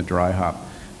Chinook in the dry hop.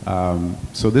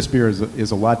 So this beer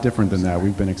is a lot different than that.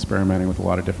 We've been experimenting with a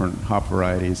lot of different hop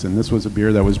varieties, and this was a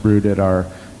beer that was brewed at our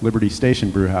Liberty Station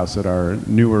brew house at our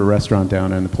newer restaurant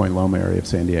down in the Point Loma area of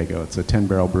San Diego. It's a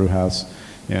 10-barrel brew house,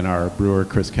 and our brewer,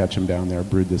 Chris Ketchum, down there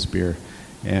brewed this beer.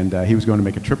 And he was going to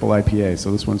make a triple IPA,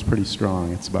 so this one's pretty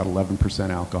strong. It's about 11%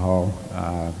 alcohol,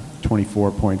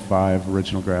 24.5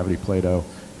 original gravity Plato,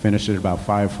 finished at about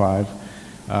 5.5.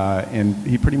 And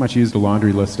he pretty much used a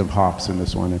laundry list of hops in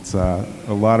this one. It's a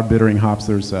lot of bittering hops.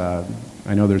 I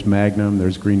know there's Magnum,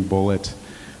 there's Green Bullet,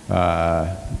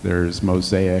 there's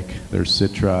Mosaic, there's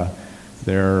Citra.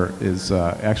 There is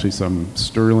actually some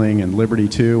Sterling and Liberty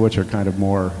too, which are kind of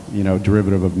more,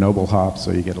 derivative of noble hops,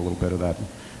 so you get a little bit of that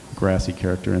grassy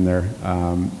character in there.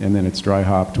 And then it's dry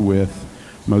hopped with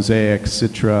Mosaic,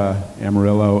 Citra,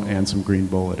 Amarillo, and some Green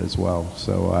Bullet as well.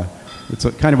 So it's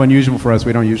kind of unusual for us.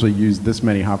 We don't usually use this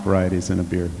many hop varieties in a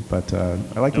beer, but I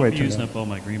like the way it turned out. Don't be using up all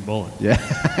my Green Bullet. Yeah,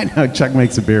 I know. Chuck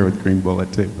makes a beer with Green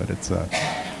Bullet too, but it's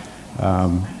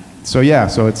So yeah,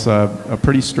 so it's a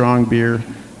pretty strong beer.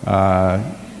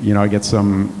 I get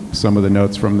some of the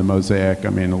notes from the Mosaic. I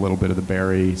mean, a little bit of the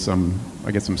berry.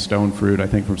 I get some stone fruit. I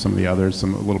think from some of the others. A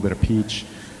little bit of peach.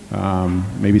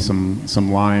 Maybe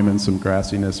some lime and some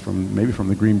grassiness from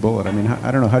the Green Bullet. I mean,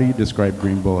 I don't know. How do you describe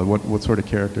Green Bullet? What sort of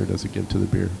character does it give to the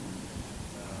beer?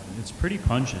 It's pretty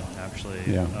pungent, actually.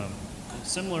 Yeah.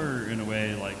 Similar in a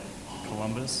way like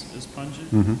Columbus is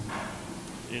pungent.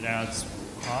 Mm-hmm. It adds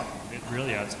hop. It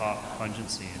really adds hop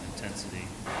pungency and intensity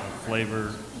of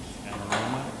flavor and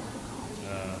aroma.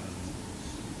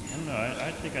 I don't know.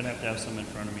 I think I'd have to have some in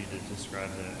front of me to describe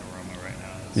the aroma right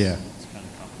now. It's kind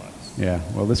of complex. Yeah.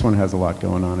 Well, this one has a lot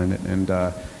going on in it, and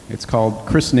it's called.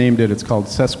 Chris named it. It's called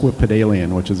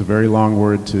sesquipedalian, which is a very long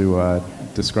word to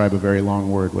describe a very long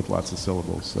word with lots of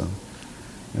syllables. So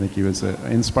I think he was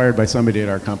inspired by somebody at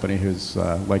our company who's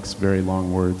likes very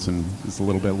long words and is a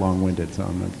little bit long-winded. So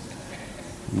I'm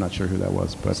not sure who that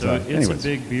was, but so it's anyways. a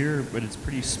big beer, but it's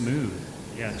pretty smooth.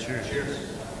 Yeah, cheers.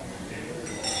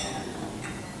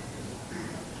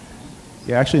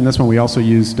 Yeah, actually, in this one we also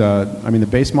used. The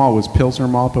base malt was Pilsner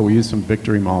malt, but we used some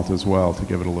Victory malt as well to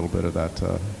give it a little bit of that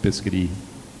biscuity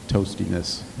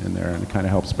toastiness in there, and it kind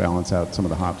of helps balance out some of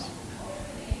the hops.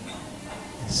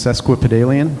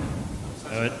 Sesquipedalian.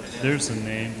 There's a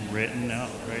name written out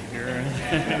right here.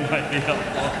 It might be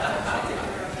helpful.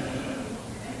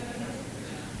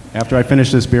 After I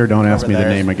finish this beer, don't ask me the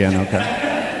name again, okay?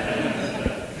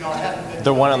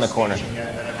 The one on the corner. Did you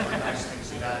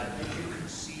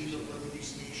conceive of Liberty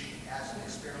Station as an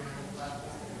experimental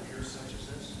platform for beers such as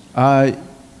this?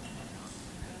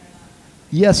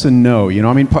 Yes and no.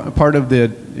 Part of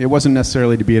it wasn't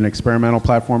necessarily to be an experimental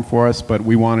platform for us, but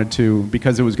we wanted to,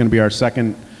 because it was going to be our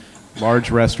second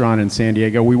large restaurant in San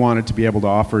Diego, we wanted to be able to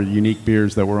offer unique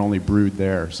beers that were only brewed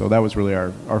there. So that was really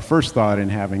our first thought in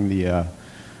having the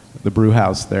brew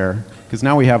house there. Because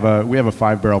now we have a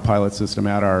 5-barrel pilot system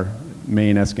at our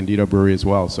main Escondido brewery as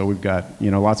well. So we've got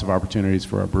lots of opportunities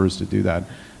for our brewers to do that.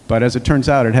 But as it turns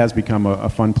out, it has become a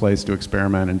fun place to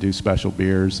experiment and do special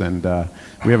beers. And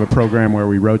we have a program where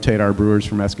we rotate our brewers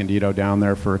from Escondido down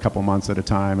there for a couple months at a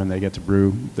time, and they get to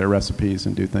brew their recipes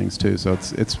and do things too. So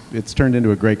it's turned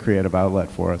into a great creative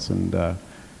outlet for us, and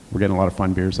we're getting a lot of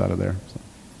fun beers out of there. So.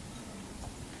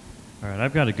 All right, I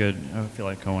feel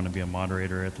like I want to be a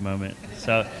moderator at the moment.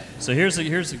 So here's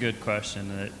a good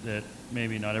question that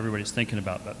maybe not everybody's thinking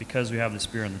about, but because we have this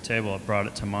beer on the table, it brought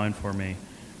it to mind for me.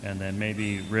 And then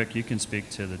maybe, Rick, you can speak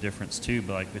to the difference too,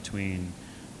 like between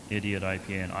Idiot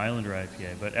IPA and Islander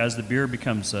IPA. But as the beer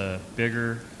becomes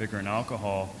bigger in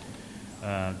alcohol,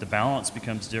 the balance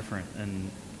becomes different.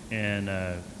 And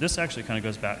this actually kind of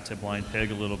goes back to Blind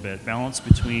Pig a little bit. Balance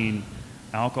between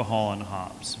alcohol and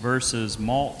hops versus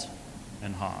malt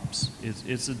and hops.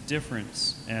 It's a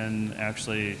difference. And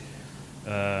actually,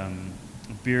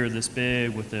 beer this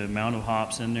big with the amount of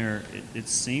hops in there, it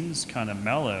seems kind of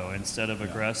mellow instead of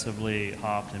aggressively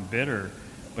hopped and bitter,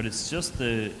 but it's just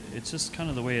kind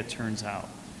of the way it turns out.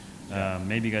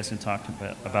 Maybe you guys can talk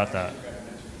about that.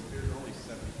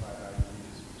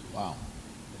 Wow.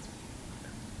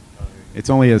 It's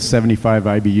only a 75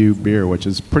 IBU beer, which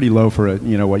is pretty low for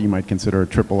what you might consider a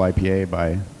triple IPA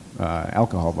by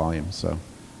alcohol volume. So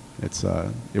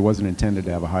it wasn't intended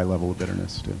to have a high level of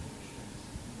bitterness too.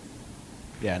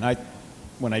 Yeah, and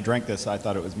when I drank this, I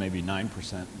thought it was maybe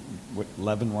 9%.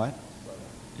 11 what?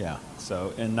 Yeah,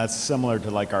 so, and that's similar to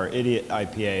like our Idiot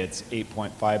IPA, it's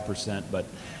 8.5%, but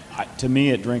to me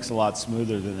it drinks a lot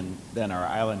smoother than our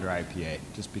Islander IPA,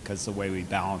 just because the way we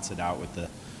balance it out with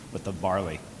the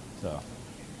barley, so,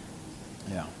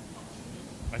 yeah.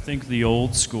 I think the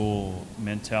old school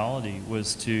mentality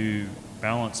was to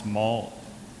balance malt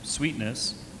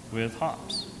sweetness with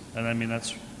hops, and I mean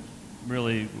that's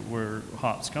really where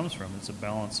hops comes from. It's a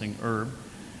balancing herb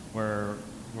where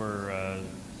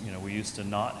we used to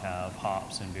not have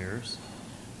hops in beers,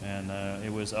 and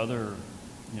it was other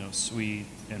sweet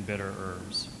and bitter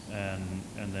herbs, and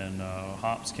then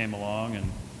hops came along, and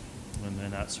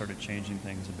then that started changing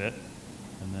things a bit,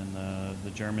 and then the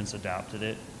Germans adapted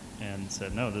it and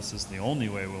said, no, this is the only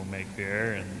way we'll make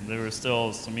beer, and there were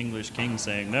still some English kings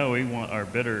saying, no, we want our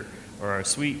bitter or our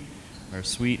sweet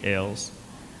ales.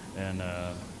 And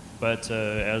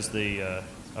as the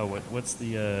what's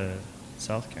the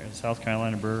South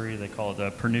Carolina brewery, they call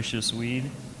it Pernicious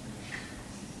Weed.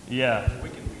 Yeah.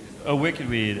 Wicked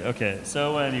Weed. Okay.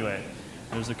 So anyway,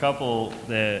 there's a couple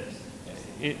that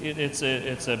it's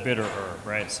a bitter herb,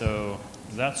 right? So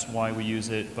that's why we use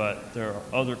it. But there are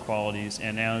other qualities,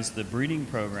 and as the breeding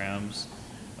programs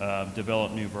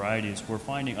develop new varieties, we're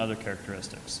finding other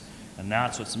characteristics. And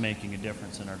that's what's making a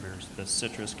difference in our beers, the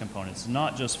citrus components,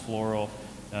 not just floral.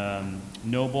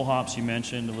 Noble hops you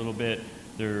mentioned a little bit,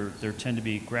 they tend to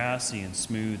be grassy and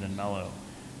smooth and mellow,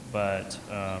 but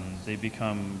they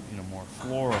become more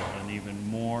floral and even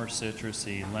more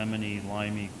citrusy, lemony,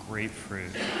 limey,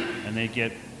 grapefruit, and they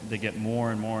get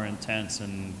more and more intense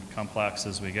and complex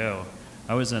as we go.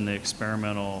 I was in the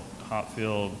experimental hop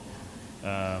field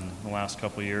the last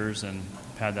couple of years and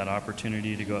had that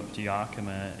opportunity to go up to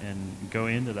Yakima and go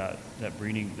into that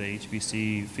breeding, the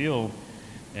HBC field,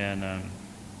 and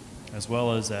as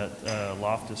well as at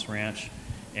Loftus Ranch,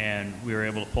 and we were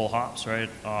able to pull hops right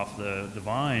off the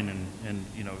vine, and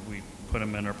we put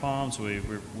them in our palms, we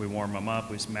warm them up,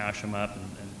 we smash them up and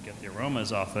get the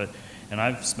aromas off it, and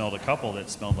I've smelled a couple that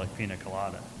smelled like pina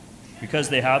colada because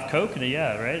they have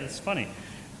coconut, right? It's funny,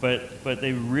 but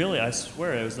they really, I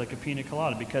swear, it was like a pina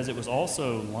colada because it was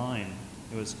also lime.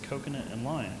 It was coconut and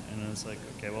lime, and it was like,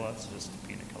 okay, well, that's just a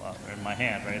pina colada in my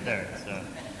hand right there. So,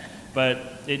 but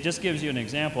it just gives you an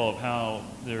example of how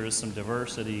there is some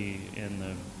diversity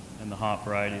in the hop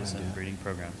varieties and breeding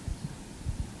program.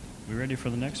 We ready for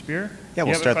the next beer? Yeah,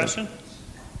 we'll start. Question?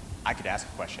 I could ask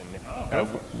a question. Go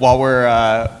While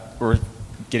we're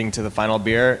getting to the final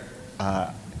beer,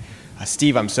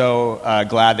 Steve, I'm so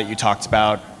glad that you talked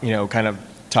about kind of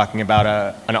talking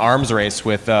about an arms race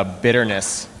with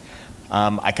bitterness.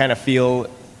 I kind of feel,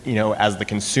 as the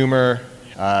consumer,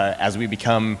 as we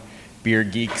become beer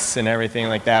geeks and everything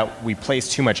like that, we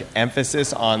place too much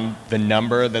emphasis on the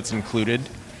number that's included,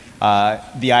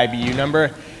 the IBU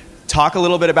number. Talk a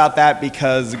little bit about that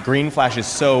because Green Flash is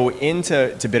so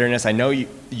into bitterness. I know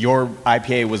your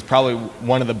IPA was probably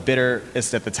one of the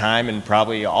bitterest at the time, and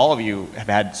probably all of you have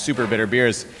had super bitter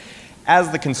beers. As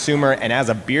the consumer and as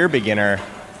a beer beginner,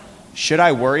 should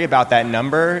I worry about that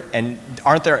number? And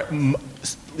aren't there,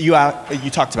 you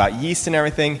talked about yeast and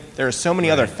everything. There are so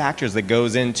many other factors that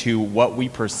goes into what we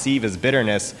perceive as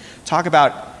bitterness. Talk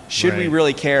about, should we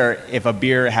really care if a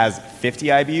beer has 50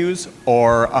 IBUs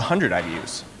or 100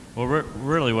 IBUs? Well,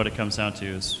 really what it comes down to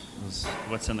is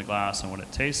what's in the glass and what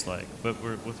it tastes like. But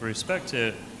with respect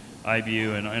to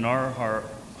IBU and our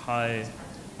high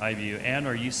IBU and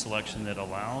our yeast selection that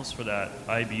allows for that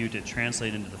IBU to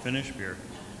translate into the finished beer,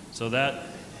 so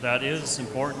that is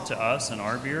important to us in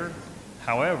our beer.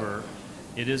 However,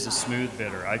 it is a smooth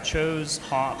bitter. I chose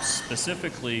hops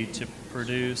specifically to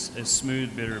produce a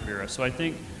smooth bitter beer. So I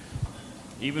think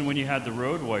even when you had the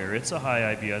Road Warrior, it's a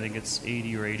high IBU. I think it's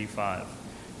 80 or 85.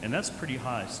 And that's pretty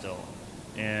high still.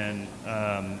 And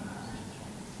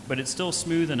but it's still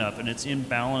smooth enough and it's in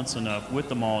balance enough with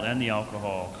the malt and the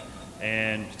alcohol.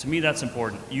 And to me, that's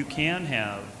important. You can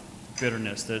have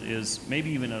bitterness that is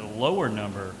maybe even at a lower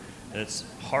number that's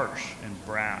harsh and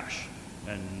brash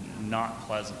and not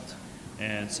pleasant.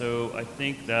 And so I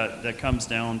think that comes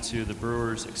down to the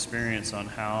brewer's experience on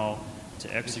how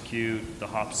to execute the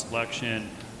hop selection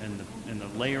and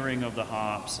the layering of the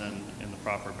hops and the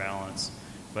proper balance.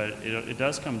 But it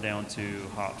does come down to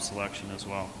hop selection as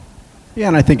well. Yeah,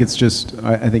 and I think it's just,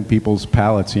 I think people's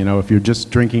palates, if you're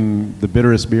just drinking the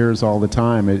bitterest beers all the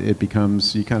time, it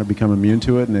becomes, you kind of become immune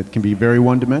to it, and it can be very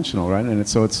one-dimensional, right? And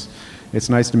it's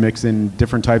nice to mix in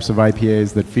different types of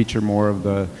IPAs that feature more of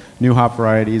the new hop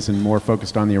varieties and more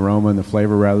focused on the aroma and the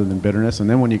flavor rather than bitterness. And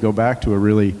then when you go back to a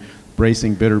really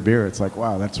bracing bitter beer, it's like,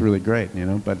 wow, that's really great,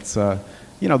 But it's,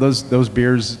 those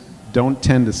beers don't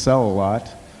tend to sell a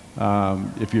lot.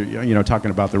 If you're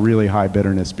talking about the really high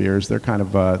bitterness beers, they're kind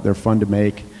of they're fun to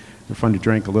make, they're fun to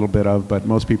drink a little bit of, but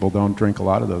most people don't drink a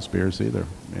lot of those beers either.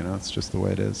 It's just the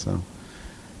way it is. So,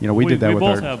 we did that with our.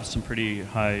 We both have some pretty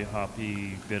high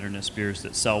hoppy bitterness beers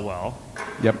that sell well.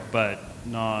 Yep. But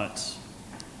not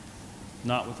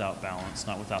without balance,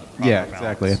 not without proper balance.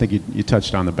 Exactly. I think you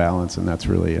touched on the balance, and that's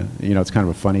really it's kind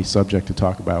of a funny subject to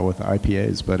talk about with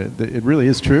IPAs, but it really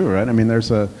is true, right? I mean,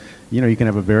 there's you can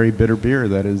have a very bitter beer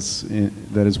that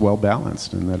is well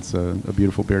balanced, and that's a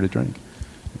beautiful beer to drink.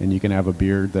 And you can have a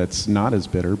beer that's not as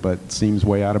bitter, but seems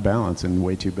way out of balance and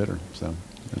way too bitter. So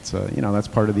it's that's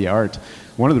part of the art.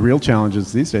 One of the real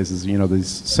challenges these days is these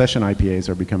session IPAs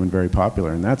are becoming very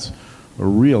popular, and that's a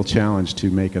real challenge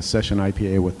to make a session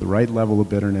IPA with the right level of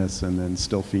bitterness and then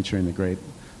still featuring the great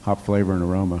hop flavor and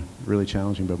aroma. Really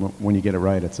challenging, but when you get it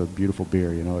right, it's a beautiful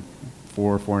beer. At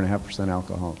 4.5%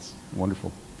 alcohol, it's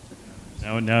wonderful.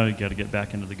 Now you got to get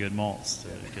back into the good malts to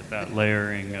get that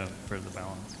layering for the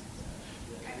balance.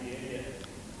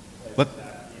 90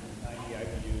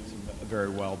 IBUs is a very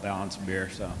well balanced beer.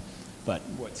 So, but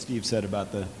what Steve said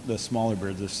about the smaller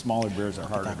beers are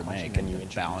harder to make, and you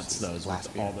balance those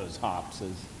with all those hops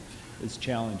is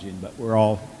challenging. But we're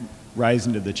all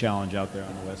rising to the challenge out there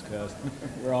on the West Coast.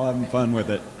 We're all having fun with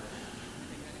it.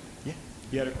 Yeah.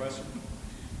 You had a question?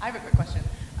 I have a quick question.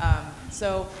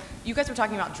 So you guys were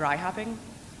talking about dry hopping.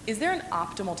 Is there an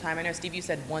optimal time? I know, Steve, you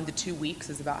said 1 to 2 weeks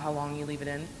is about how long you leave it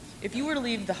in. If you were to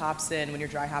leave the hops in when you're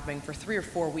dry hopping for 3 or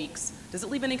 4 weeks, does it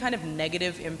leave any kind of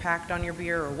negative impact on your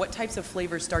beer, or what types of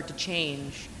flavors start to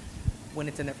change when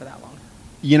it's in there for that long?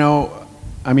 You know,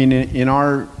 I mean,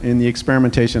 in the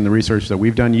experimentation, the research that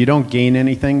we've done, you don't gain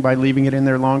anything by leaving it in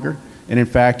there longer. And in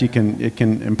fact, it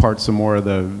can impart some more of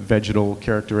the vegetal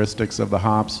characteristics of the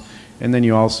hops. And then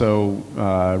you also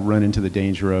run into the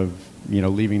danger of,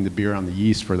 leaving the beer on the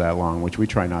yeast for that long, which we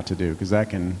try not to do, because that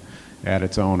can add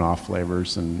its own off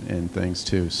flavors and things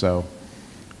too. So,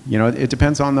 it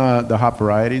depends on the hop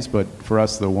varieties, but for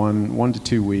us, the 1 to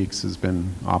 2 weeks has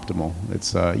been optimal.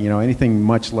 It's, anything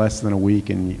much less than a week,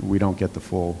 and we don't get the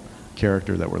full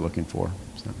character that we're looking for.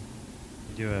 So.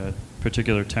 Do you have a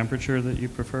particular temperature that you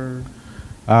prefer?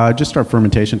 Just our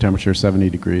fermentation temperature, 70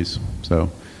 degrees.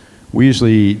 So we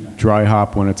usually dry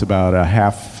hop when it's about a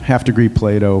half degree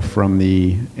Plato from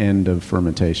the end of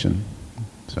fermentation.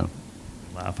 So.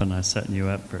 Laughing, I'm setting you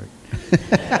up for.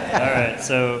 All right,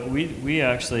 so we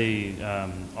actually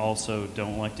also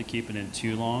don't like to keep it in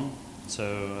too long.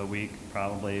 So a week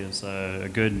probably is a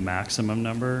good maximum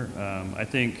number. I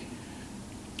think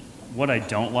what I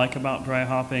don't like about dry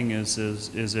hopping is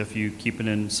if you keep it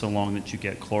in so long that you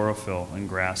get chlorophyll and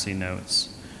grassy notes,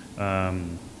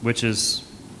 which is,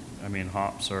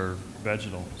 hops are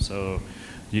vegetal, so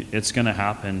it's going to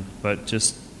happen. But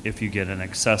just if you get an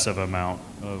excessive amount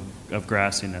of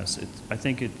grassiness, I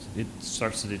think it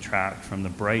starts to detract from the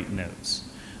bright notes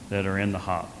that are in the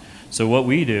hop. So what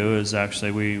we do is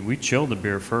actually we chill the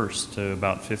beer first to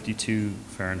about 52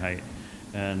 Fahrenheit,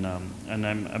 and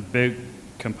I'm a big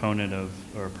proponent of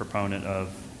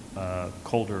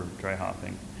colder dry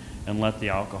hopping, and let the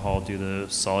alcohol do the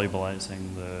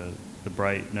solubilizing the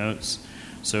bright notes.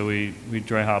 So we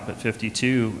dry hop at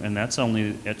 52, and that's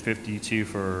only at 52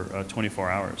 for 24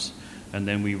 hours. And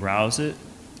then we rouse it.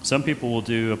 Some people will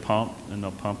do a pump, and they'll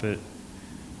pump it,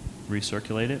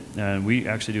 recirculate it. And we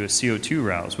actually do a CO2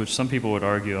 rouse, which some people would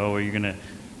argue, you're going to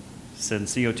send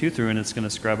CO2 through and it's going to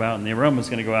scrub out, and the aroma is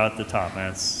going to go out the top.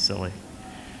 That's silly.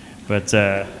 But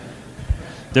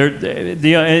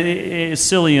it's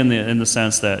silly in the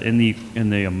sense that in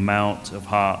the amount of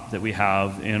hop that we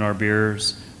have in our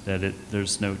beers, that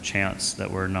there's no chance that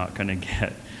we're not going to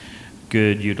get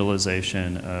good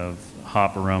utilization of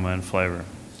hop aroma and flavor.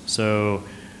 So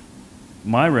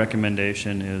my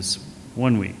recommendation is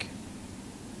 1 week.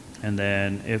 And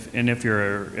then if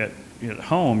you're at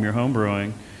home, you're home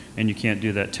brewing, and you can't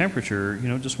do that temperature,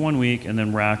 just 1 week, and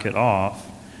then rack it off,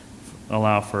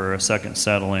 allow for a second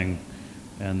settling,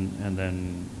 and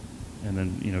then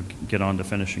get on to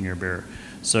finishing your beer.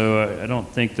 So I don't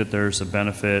think that there's a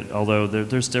benefit, although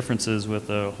there's differences with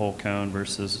the whole cone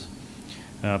versus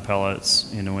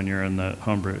pellets, when you're in the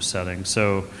homebrew setting.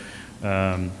 So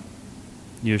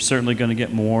you're certainly going to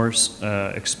get more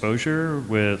exposure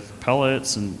with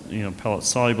pellets and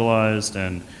pellets solubilized,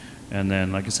 and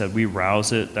then, like I said, we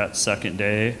rouse it that second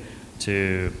day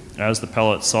as the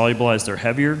pellets solubilize, they're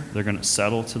heavier, they're going to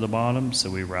settle to the bottom, so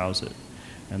we rouse it,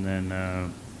 and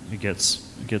then it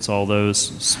gets all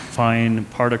those fine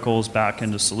particles back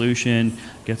into solution,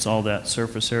 gets all that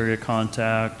surface area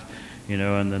contact,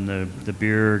 and then the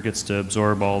beer gets to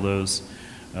absorb all those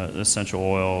essential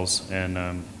oils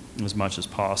and as much as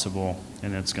possible,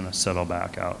 and it's going to settle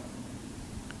back out.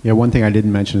 Yeah, one thing I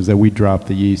didn't mention is that we drop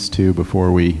the yeast too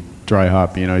before we dry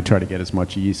hop. I try to get as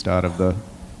much yeast out of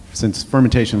since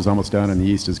fermentation is almost done and the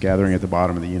yeast is gathering at the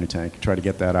bottom of the unitank, try to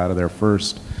get that out of there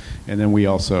first. And then we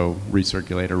also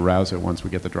recirculate or rouse it once we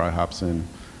get the dry hops in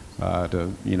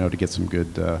to get some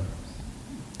good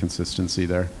consistency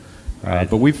there. Right.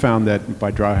 But we've found that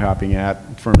by dry hopping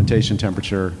at fermentation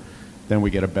temperature, then we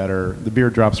get the beer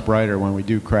drops brighter when we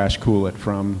do crash cool it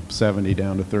from 70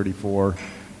 down to 34.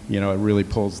 It really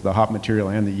pulls the hop material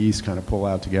and the yeast kind of pull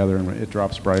out together, and it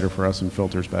drops brighter for us and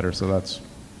filters better. So that's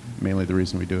mainly the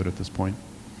reason we do it at this point.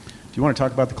 Do you want to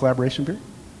talk about the collaboration beer?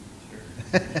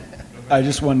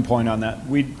 Just one point on that.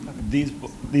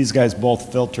 These guys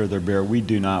both filter their beer. We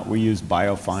do not. We use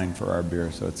Biofine for our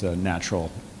beer, so it's a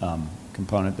natural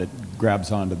component that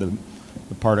grabs onto the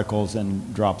particles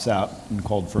and drops out in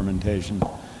cold fermentation.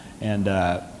 And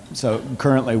so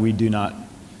currently we do not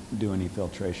do any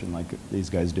filtration like these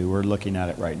guys do. We're looking at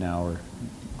it right now.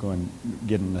 We're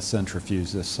getting a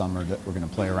centrifuge this summer that we're going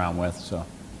to play around with. So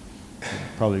we'll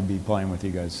probably be playing with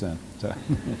you guys soon. So.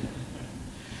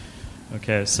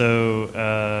 Okay,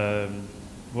 so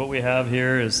what we have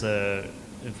here is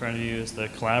in front of you is the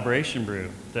collaboration brew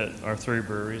that our 3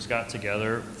 breweries got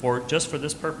together for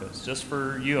this purpose, just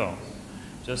for you all,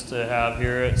 just to have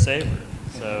here at Savor.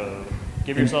 So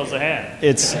give yourselves a hand.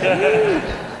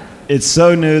 It's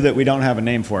so new that we don't have a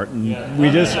name for it, and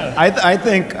I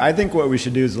think what we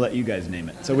should do is let you guys name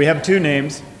it. So we have 2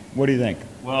 names. What do you think?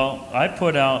 Well, I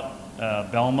put out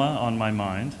Belma on my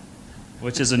mind,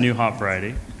 which is a new hop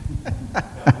variety.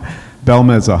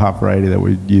 Belma is a hop variety that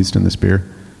we used in this beer.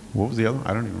 What was the other one?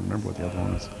 I don't even remember what the other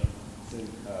one was.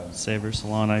 Savor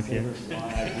Salon IPA.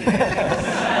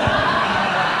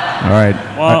 All right.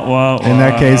 In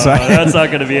that case, that's not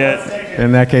going to be it.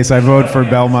 In that case, I vote for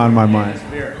Belma on my mind.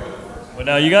 But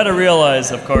now you got to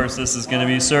realize, of course, this is going to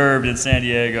be served in San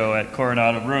Diego at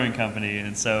Coronado Brewing Company,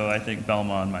 and so I think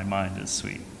Belma on my mind is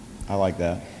sweet. I like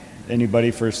that.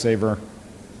 Anybody for Savor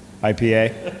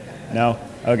IPA? No?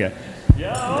 Okay.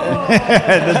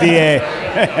 Yeah. The BA.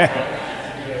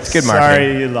 It's good marketing.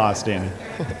 Sorry you lost, Danny.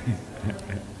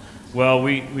 Well,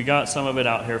 we got some of it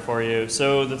out here for you.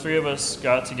 So the 3 of us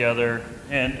got together,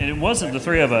 and it wasn't the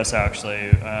 3 of us,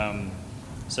 actually.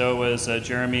 So it was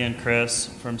Jeremy and Chris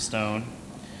from Stone,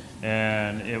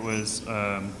 and it was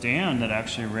Dan that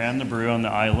actually ran the brew on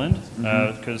the island,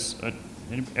 because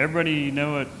everybody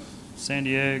know what San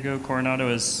Diego, Coronado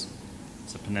is?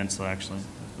 It's a peninsula, actually.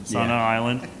 It's on an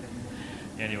island.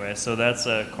 Anyway, so that's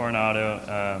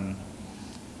Coronado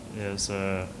is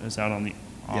out on the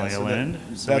island.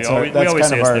 So we always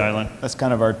say it's the island. That's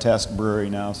kind of our test brewery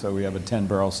now. So we have a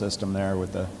 10-barrel system there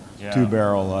with a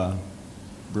 2-barrel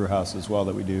brew house as well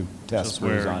that we do test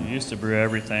brews on. We used to brew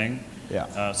everything.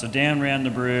 Yeah. So Dan ran the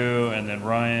brew, and then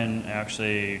Ryan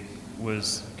actually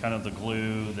was kind of the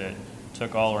glue that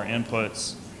took all our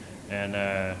inputs,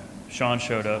 and Sean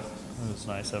showed up. It was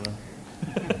nice of him.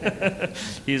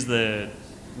 He's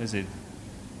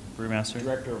brewmaster?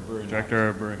 Director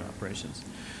of brewing operations.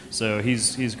 So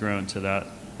he's grown to that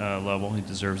level. He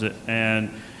deserves it.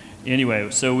 And anyway,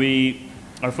 so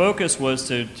our focus was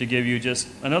to give you just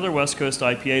another West Coast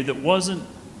IPA that wasn't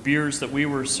beers that we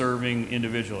were serving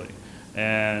individually.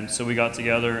 And so we got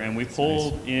together and we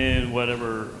pulled in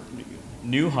whatever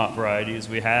new hop varieties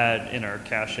we had in our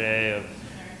cache of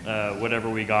whatever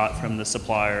we got from the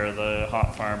supplier, the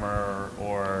hop farmer,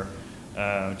 or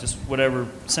just whatever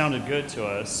sounded good to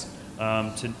us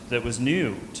that was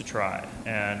new to try.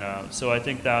 And so I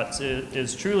think that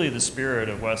is truly the spirit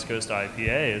of West Coast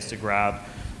IPA, is to grab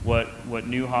what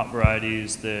new hop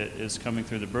varieties that is coming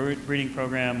through the breeding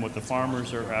program, what the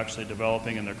farmers are actually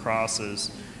developing in their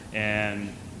crosses, and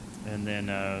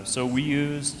then so we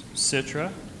used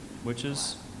Citra, which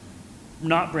is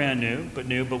not brand new, but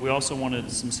we also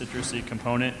wanted some citrusy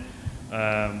component.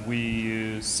 We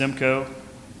used Simcoe.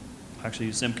 Actually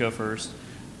used Simcoe first.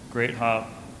 Great hop,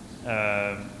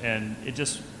 and it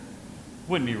just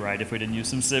wouldn't be right if we didn't use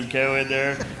some Simcoe in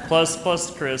there. Plus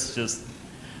Chris just.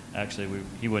 Actually,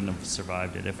 he wouldn't have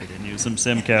survived it if we didn't use some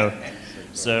Simcoe.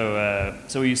 So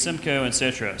we used Simcoe and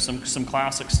Citra, some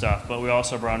classic stuff, but we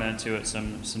also brought into it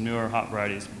some newer hop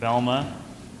varieties. Belma,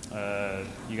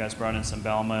 you guys brought in some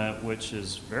Belma, which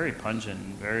is very pungent,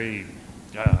 very,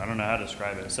 I don't know how to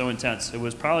describe it. It's so intense. It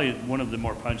was probably one of the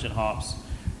more pungent hops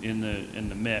in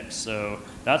the mix. So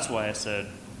that's why I said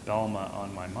Belma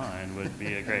on my mind would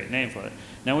be a great name for it.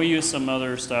 Now we used some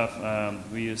other stuff.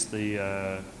 We used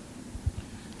the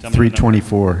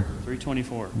 324.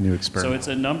 324. New experiment. So it's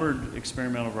a numbered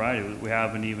experimental variety. It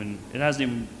hasn't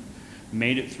even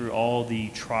made it through all the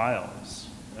trials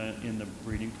in the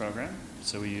breeding program.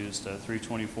 So we used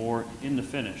 324 in the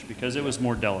finish because it was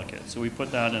more delicate. So we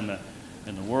put that in the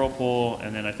whirlpool,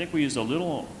 and then I think we used a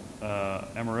little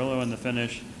Amarillo in the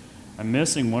finish. I'm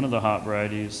missing one of the hop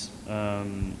varieties. How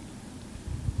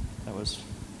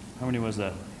many was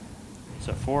that? Is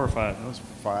that 4 or 5? That was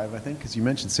 5, I think, because you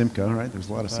mentioned Simcoe, right? There's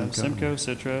a lot of Simcoe. Simcoe,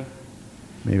 Citra.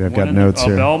 Maybe I've got notes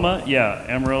here. Belma, yeah,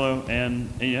 Amarillo, and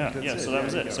so that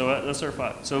was it. So that's our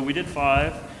 5. So we did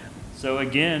 5. So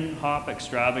again, hop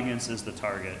extravagance is the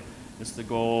target. It's the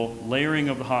goal. Layering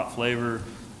of the hop flavor,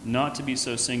 not to be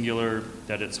so singular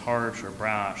that it's harsh or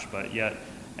brash, but yet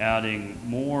adding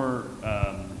more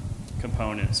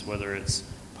components, whether it's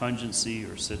pungency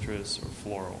or citrus or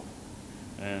floral,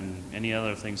 and any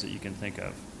other things that you can think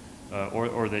of,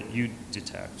 or that you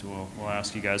detect. We'll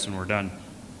ask you guys when we're done.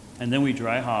 And then we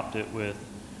dry hopped it with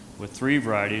 3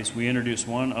 varieties. We introduced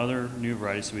one other new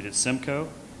variety. So we did Simcoe,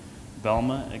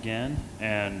 Belma again,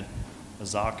 and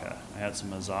Azacca. I had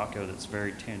some Azacca that's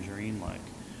very tangerine-like.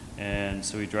 And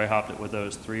so we dry hopped it with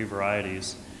those 3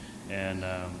 varieties. And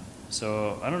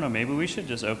so I don't know, maybe we should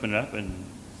just open it up and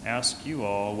ask you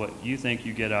all what you think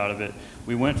you get out of it.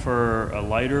 We went for a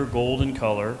lighter golden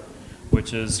color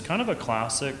which is kind of a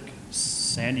classic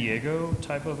San Diego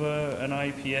type of an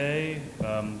IPA,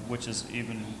 which is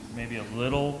even maybe a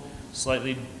little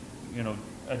slightly,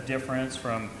 a difference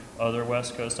from other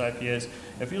West Coast IPAs.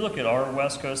 If you look at our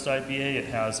West Coast IPA, it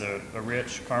has a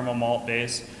rich caramel malt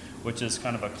base, which is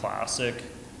kind of a classic,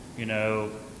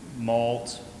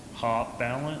 malt hop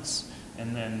balance.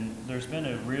 And then there's been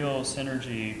a real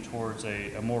synergy towards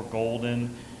a more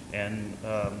golden and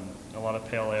a lot of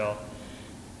pale ale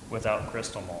without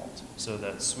crystal malt, so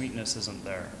that sweetness isn't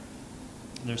there.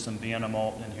 There's some Vienna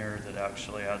malt in here that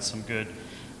actually adds some good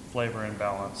flavor and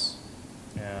balance.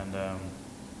 And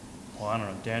well, I don't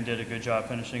know, Dan did a good job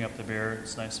finishing up the beer.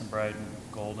 It's nice and bright and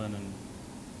golden. And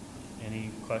any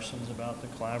questions about the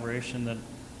collaboration that?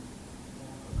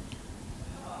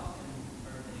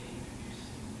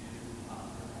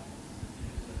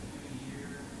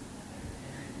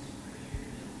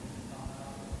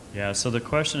 Yeah, so the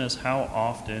question is, how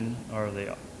often are they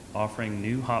offering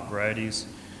new hop varieties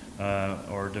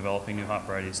or developing new hop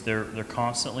varieties? They're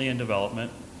constantly in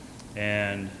development,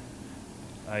 and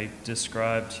I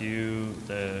described to you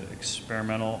the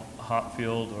experimental hop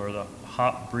field, or the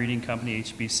hop breeding company,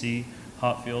 HBC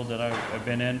hop field that I've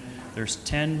been in. There's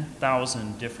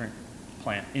 10,000 different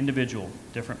individual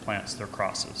different plants, they're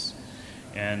crosses.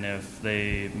 And if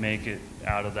they make it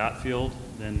out of that field,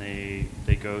 then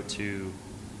they go to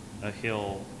a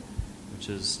hill, which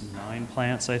is 9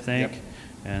 plants, I think. Yep.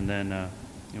 And then, No,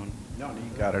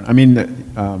 you got it. I mean,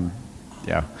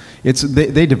 yeah,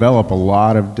 they develop a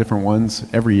lot of different ones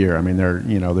every year. I mean, they're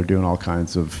doing all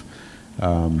kinds of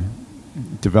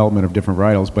development of different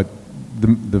varietals, but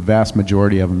the vast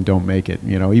majority of them don't make it.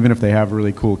 Even if they have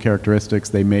really cool characteristics,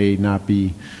 they may not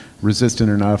be resistant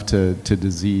enough to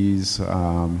disease.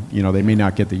 They may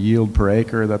not get the yield per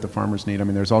acre that the farmers need. I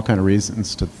mean, there's all kind of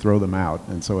reasons to throw them out,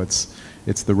 and so it's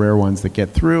the rare ones that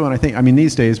get through. And I mean,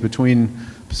 these days, between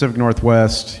Pacific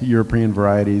Northwest, European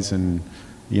varieties, and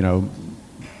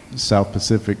South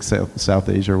Pacific, South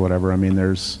Asia, or whatever, I mean,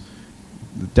 there's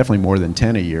definitely more than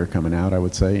 10 a year coming out, I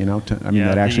would say.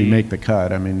 That actually make the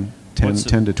cut. I mean,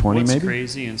 10 to 20 maybe. What's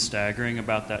crazy and staggering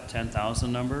about that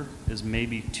 10,000 number is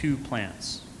maybe 2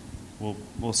 plants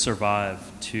will survive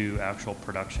to actual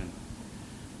production.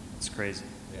 It's crazy.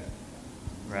 Yeah.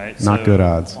 Right? Not good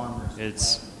odds.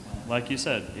 It's, like you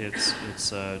said, it's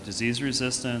disease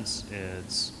resistance,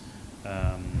 it's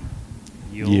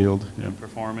yield and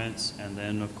performance, and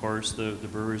then, of course, the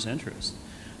brewer's interest.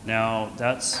 Now,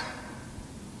 that's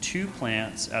 2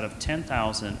 plants out of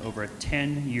 10,000 over a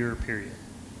 10-year period.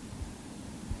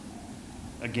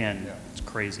 Again, it's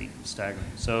crazy, staggering.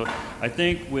 So I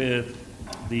think with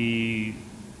the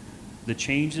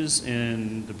changes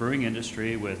in the brewing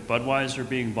industry, with Budweiser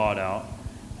being bought out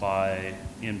by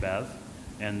InBev,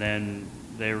 and then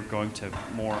they were going to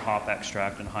more hop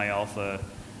extract and high alpha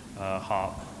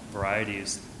hop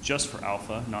varieties just for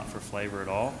alpha, not for flavor at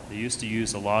all. They used to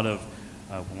use a lot of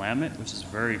Willamette, which is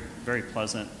very, very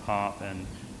pleasant hop, and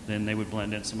then they would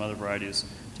blend in some other varieties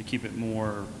to keep it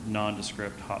more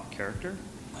nondescript hop character.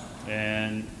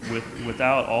 And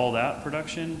without all that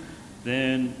production,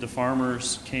 then the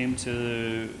farmers came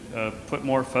to put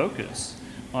more focus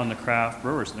on the craft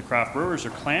brewers. And the craft brewers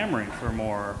are clamoring for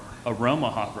more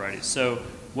aroma hop varieties. So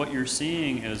what you're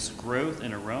seeing is growth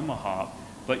in aroma hop,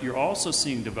 but you're also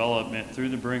seeing development through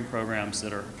the brewing programs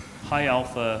that are high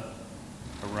alpha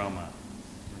aroma,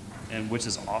 and which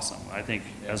is awesome. I think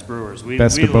as brewers, we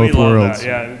love worlds. that.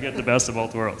 Yeah, we get the best of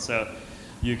both worlds. So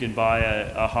you can buy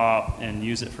a hop and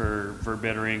use it for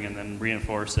bittering, and then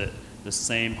reinforce it the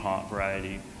same hop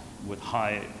variety with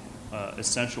high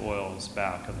essential oils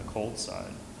back on the cold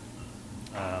side.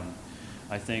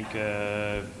 I think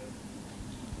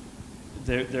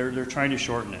they're trying to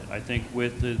shorten it. I think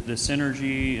with the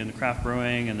synergy and the craft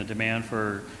brewing and the demand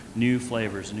for new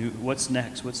flavors, what's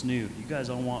next, what's new. You guys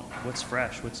all want what's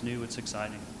fresh, what's new, what's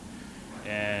exciting.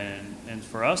 And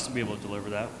for us to be able to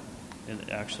deliver that,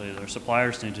 and actually their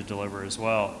suppliers need to deliver as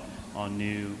well on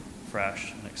new,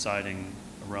 fresh, and exciting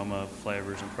aroma,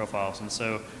 flavors, and profiles. And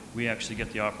so we actually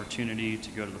get the opportunity to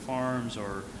go to the farms,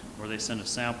 or they send us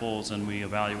samples and we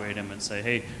evaluate them and say,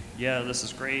 hey, yeah, this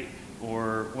is great,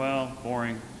 or, well,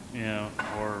 boring,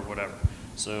 or whatever.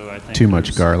 So I think too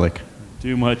much garlic.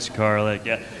 Too much garlic,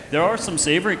 yeah. There are some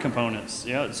savory components,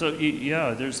 yeah. So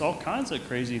yeah, there's all kinds of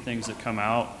crazy things that come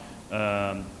out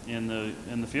in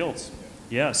the fields.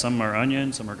 Yeah, some are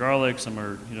onion, some are garlic, some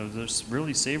are, there's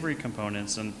really savory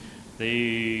components, and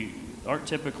they aren't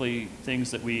typically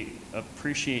things that we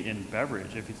appreciate in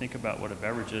beverage. If you think about what a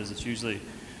beverage is, it's usually,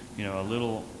 a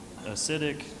little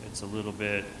acidic, it's a little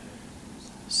bit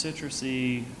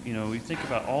citrusy. You know, you think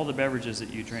about all the beverages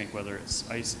that you drink, whether it's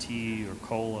iced tea or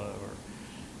cola or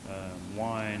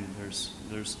wine. There's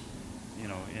you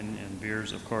know, in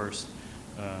beers, of course,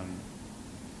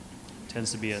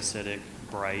 tends to be acidic,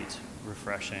 bright,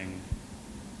 refreshing,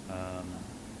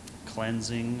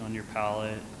 cleansing on your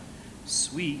palate,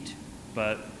 sweet,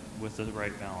 but with the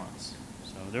right balance.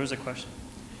 So there was a question.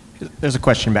 There's a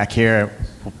question back here.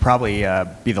 We'll probably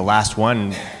be the last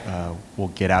one. We'll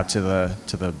get out to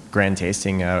the grand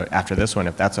tasting after this one,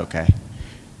 if that's okay.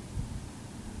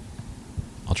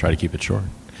 I'll try to keep it short.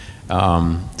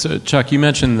 So, Chuck, you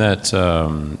mentioned that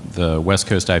the West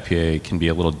Coast IPA can be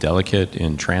a little delicate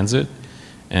in transit,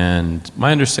 and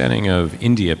my understanding of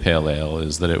India Pale Ale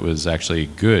is that it was actually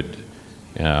good.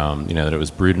 You know, that it was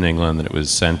brewed in England, that it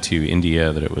was sent to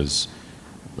India, that it was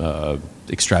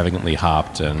extravagantly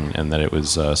hopped, and that it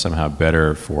was somehow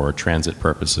better for transit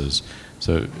purposes.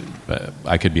 So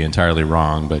I could be entirely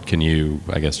wrong, but can you,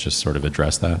 I guess, just sort of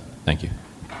address that? Thank you.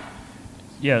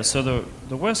 Yeah, so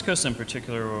the West Coast in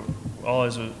particular, all I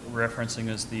was referencing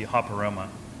is the hop aroma,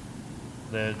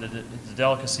 the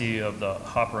delicacy of the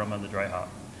hop aroma of the dry hop.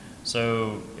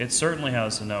 So it certainly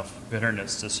has enough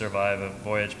bitterness to survive a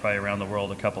voyage probably around the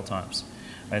world a couple times,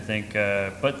 I think.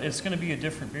 But it's going to be a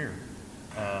different beer.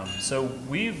 So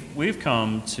we've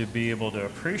come to be able to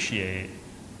appreciate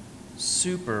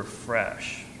super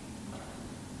fresh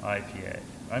IPA.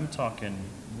 I'm talking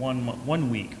 1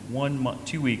 week, 1 month,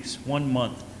 2 weeks, 1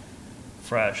 month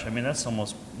fresh. I mean, that's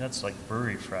like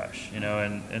brewery fresh, you know,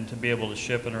 and to be able to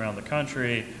ship it around the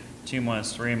country, 2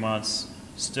 months, 3 months,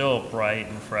 still bright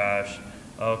and fresh.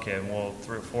 Okay, well,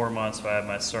 3 or 4 months, if I have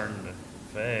my starting to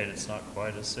fade, it's not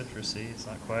quite as citrusy, it's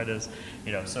not quite as,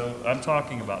 you know, so I'm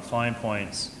talking about fine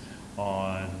points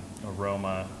on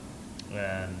aroma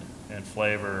and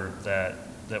flavor that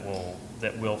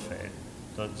will fade.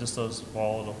 So just those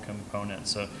volatile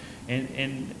components. So,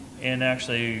 and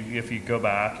actually, if you go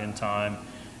back in time,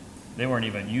 they weren't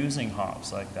even using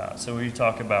hops like that. So we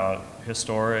talk about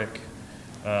historic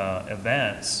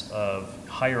events of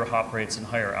higher hop rates and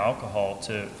higher alcohol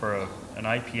for an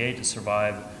IPA to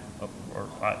survive, or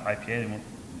IPA, they weren't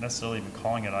necessarily even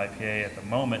calling it IPA at the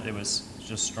moment. It was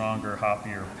just stronger,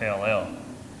 hoppier pale ale,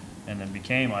 and then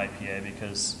became IPA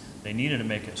because they needed to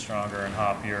make it stronger and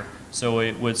hoppier so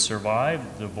it would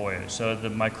survive the voyage. So the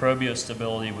microbial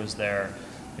stability was there.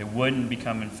 It wouldn't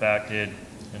become infected.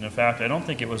 And in fact, I don't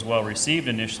think it was well received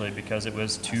initially because it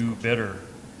was too bitter.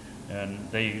 And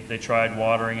they tried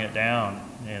watering it down,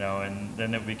 you know, and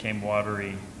then it became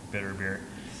watery, bitter beer.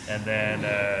 And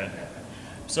then,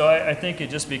 so I think it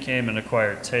just became an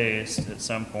acquired taste at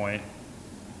some point.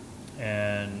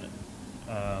 And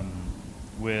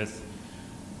with,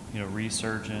 you know,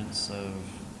 resurgence of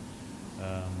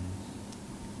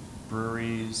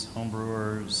breweries, home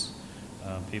brewers,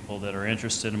 people that are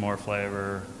interested in more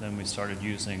flavor, then we started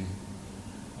using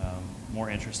more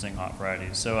interesting hop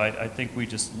varieties. So I think we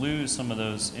just lose some of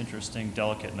those interesting,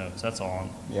 delicate notes. That's all.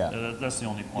 Yeah. That's the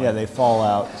only point. Yeah, they fall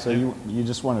out. So you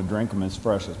just want to drink them as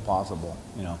fresh as possible,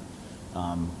 you know.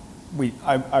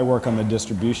 I work on the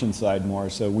distribution side more,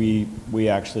 so we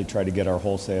actually try to get our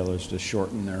wholesalers to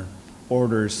shorten their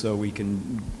orders so we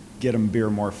can get them beer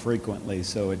more frequently,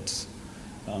 so it's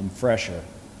fresher.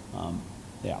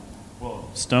 Yeah. Well,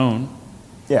 Stone.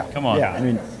 Yeah. Come on. Yeah. I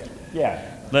mean, yeah.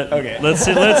 Let's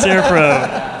hear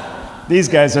from these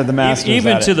guys are the masters.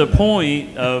 Even at to it. the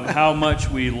point of how much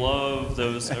we love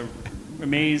those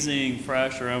amazing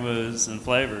fresh aromas and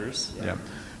flavors. Yeah.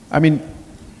 I mean,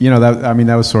 you know,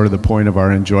 that was sort of the point of our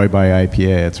Enjoy by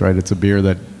IPA. It's right. It's a beer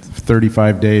that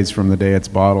 35 days from the day it's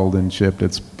bottled and shipped,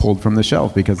 it's pulled from the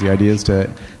shelf, because the idea is to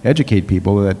educate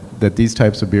people that these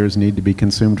types of beers need to be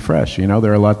consumed fresh. You know,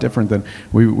 they're a lot different than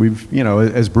we've, you know,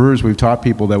 as brewers, we've taught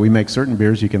people that we make certain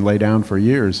beers you can lay down for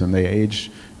years and they age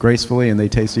gracefully and they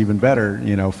taste even better,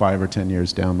 you know, 5 or 10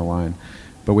 years down the line.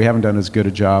 But we haven't done as good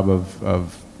a job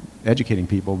of educating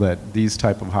people that these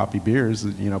type of hoppy beers,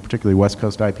 you know, particularly West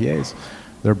Coast IPAs,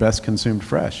 they're best consumed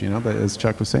fresh. You know, but as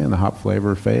Chuck was saying, the hop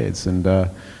flavor fades.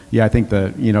 And yeah, I think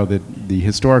the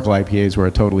historical IPAs were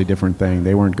a totally different thing.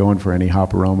 They weren't going for any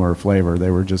hop aroma or flavor.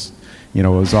 They were just, you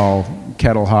know, it was all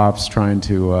kettle hops trying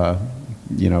to,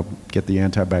 you know, get the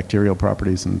antibacterial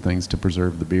properties and things to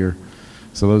preserve the beer.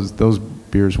 So those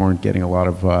beers weren't getting a lot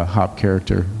of hop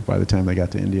character by the time they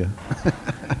got to India.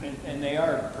 and they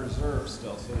are preserved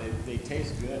still, so they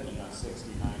taste good, you know, 60,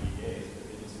 90 days,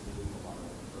 but they just lose a lot of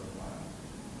the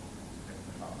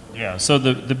profile. Yeah, so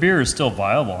the beer is still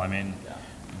viable. I mean,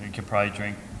 you could probably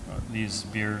drink these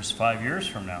beers 5 years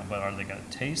from now, but are they going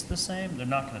to taste the same? They're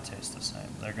not going to taste the same.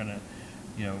 They're going to,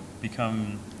 you know,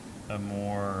 become a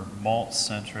more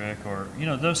malt-centric, or,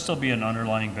 there'll still be an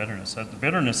underlying bitterness. The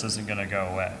bitterness isn't going to go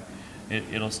away.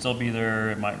 It'll still be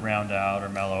there. It might round out or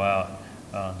mellow out.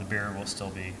 The beer will still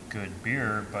be good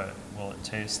beer, but will it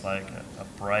taste like a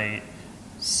bright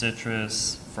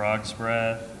citrus frog's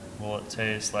breath? Will it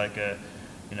taste like a,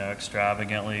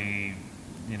 extravagantly,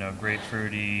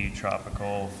 grapefruity,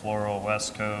 tropical, floral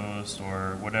West Coast,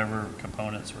 or whatever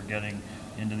components we're getting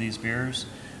into these beers?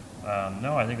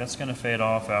 No, I think that's going to fade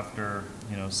off after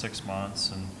 6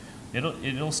 months, and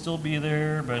it'll still be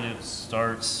there, but it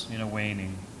starts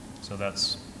waning. So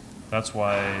that's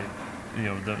why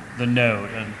the note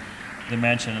and the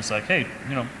mention is like, hey,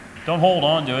 don't hold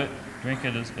on to it. Drink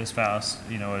it as fast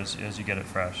as you get it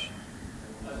fresh.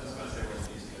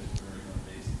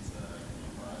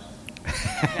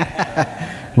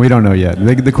 We don't know yet.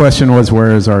 The question was,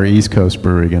 where is our East Coast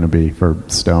brewery going to be for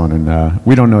Stone? And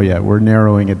we don't know yet. We're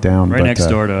narrowing it down. Right next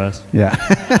door to us. Yeah.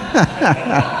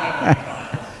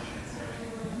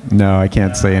 No, I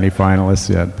can't say any finalists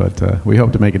yet, but we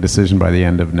hope to make a decision by the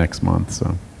end of next month.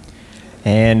 So.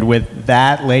 And with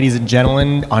that, ladies and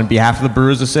gentlemen, on behalf of the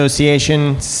Brewers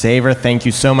Association, Savor, thank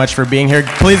you so much for being here.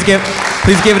 Please give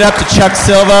it up to Chuck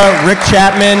Silva, Rick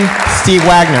Chapman, Steve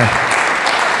Wagner.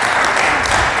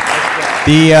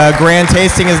 The grand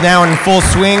tasting is now in full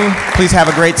swing. Please have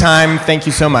a great time. Thank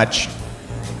you so much.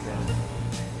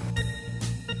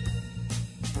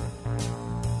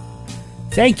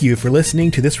 Thank you for listening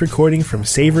to this recording from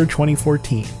Savor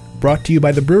 2014, brought to you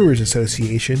by the Brewers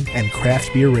Association and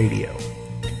Craft Beer Radio.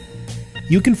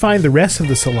 You can find the rest of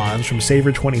the salons from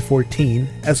Savor 2014,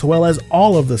 as well as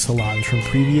all of the salons from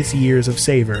previous years of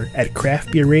Savor at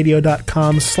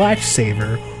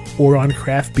craftbeerradio.com/savor or on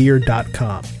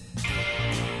craftbeer.com.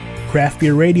 Craft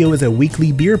Beer Radio is a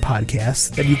weekly beer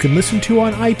podcast that you can listen to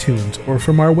on iTunes or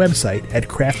from our website at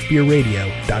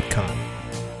craftbeerradio.com.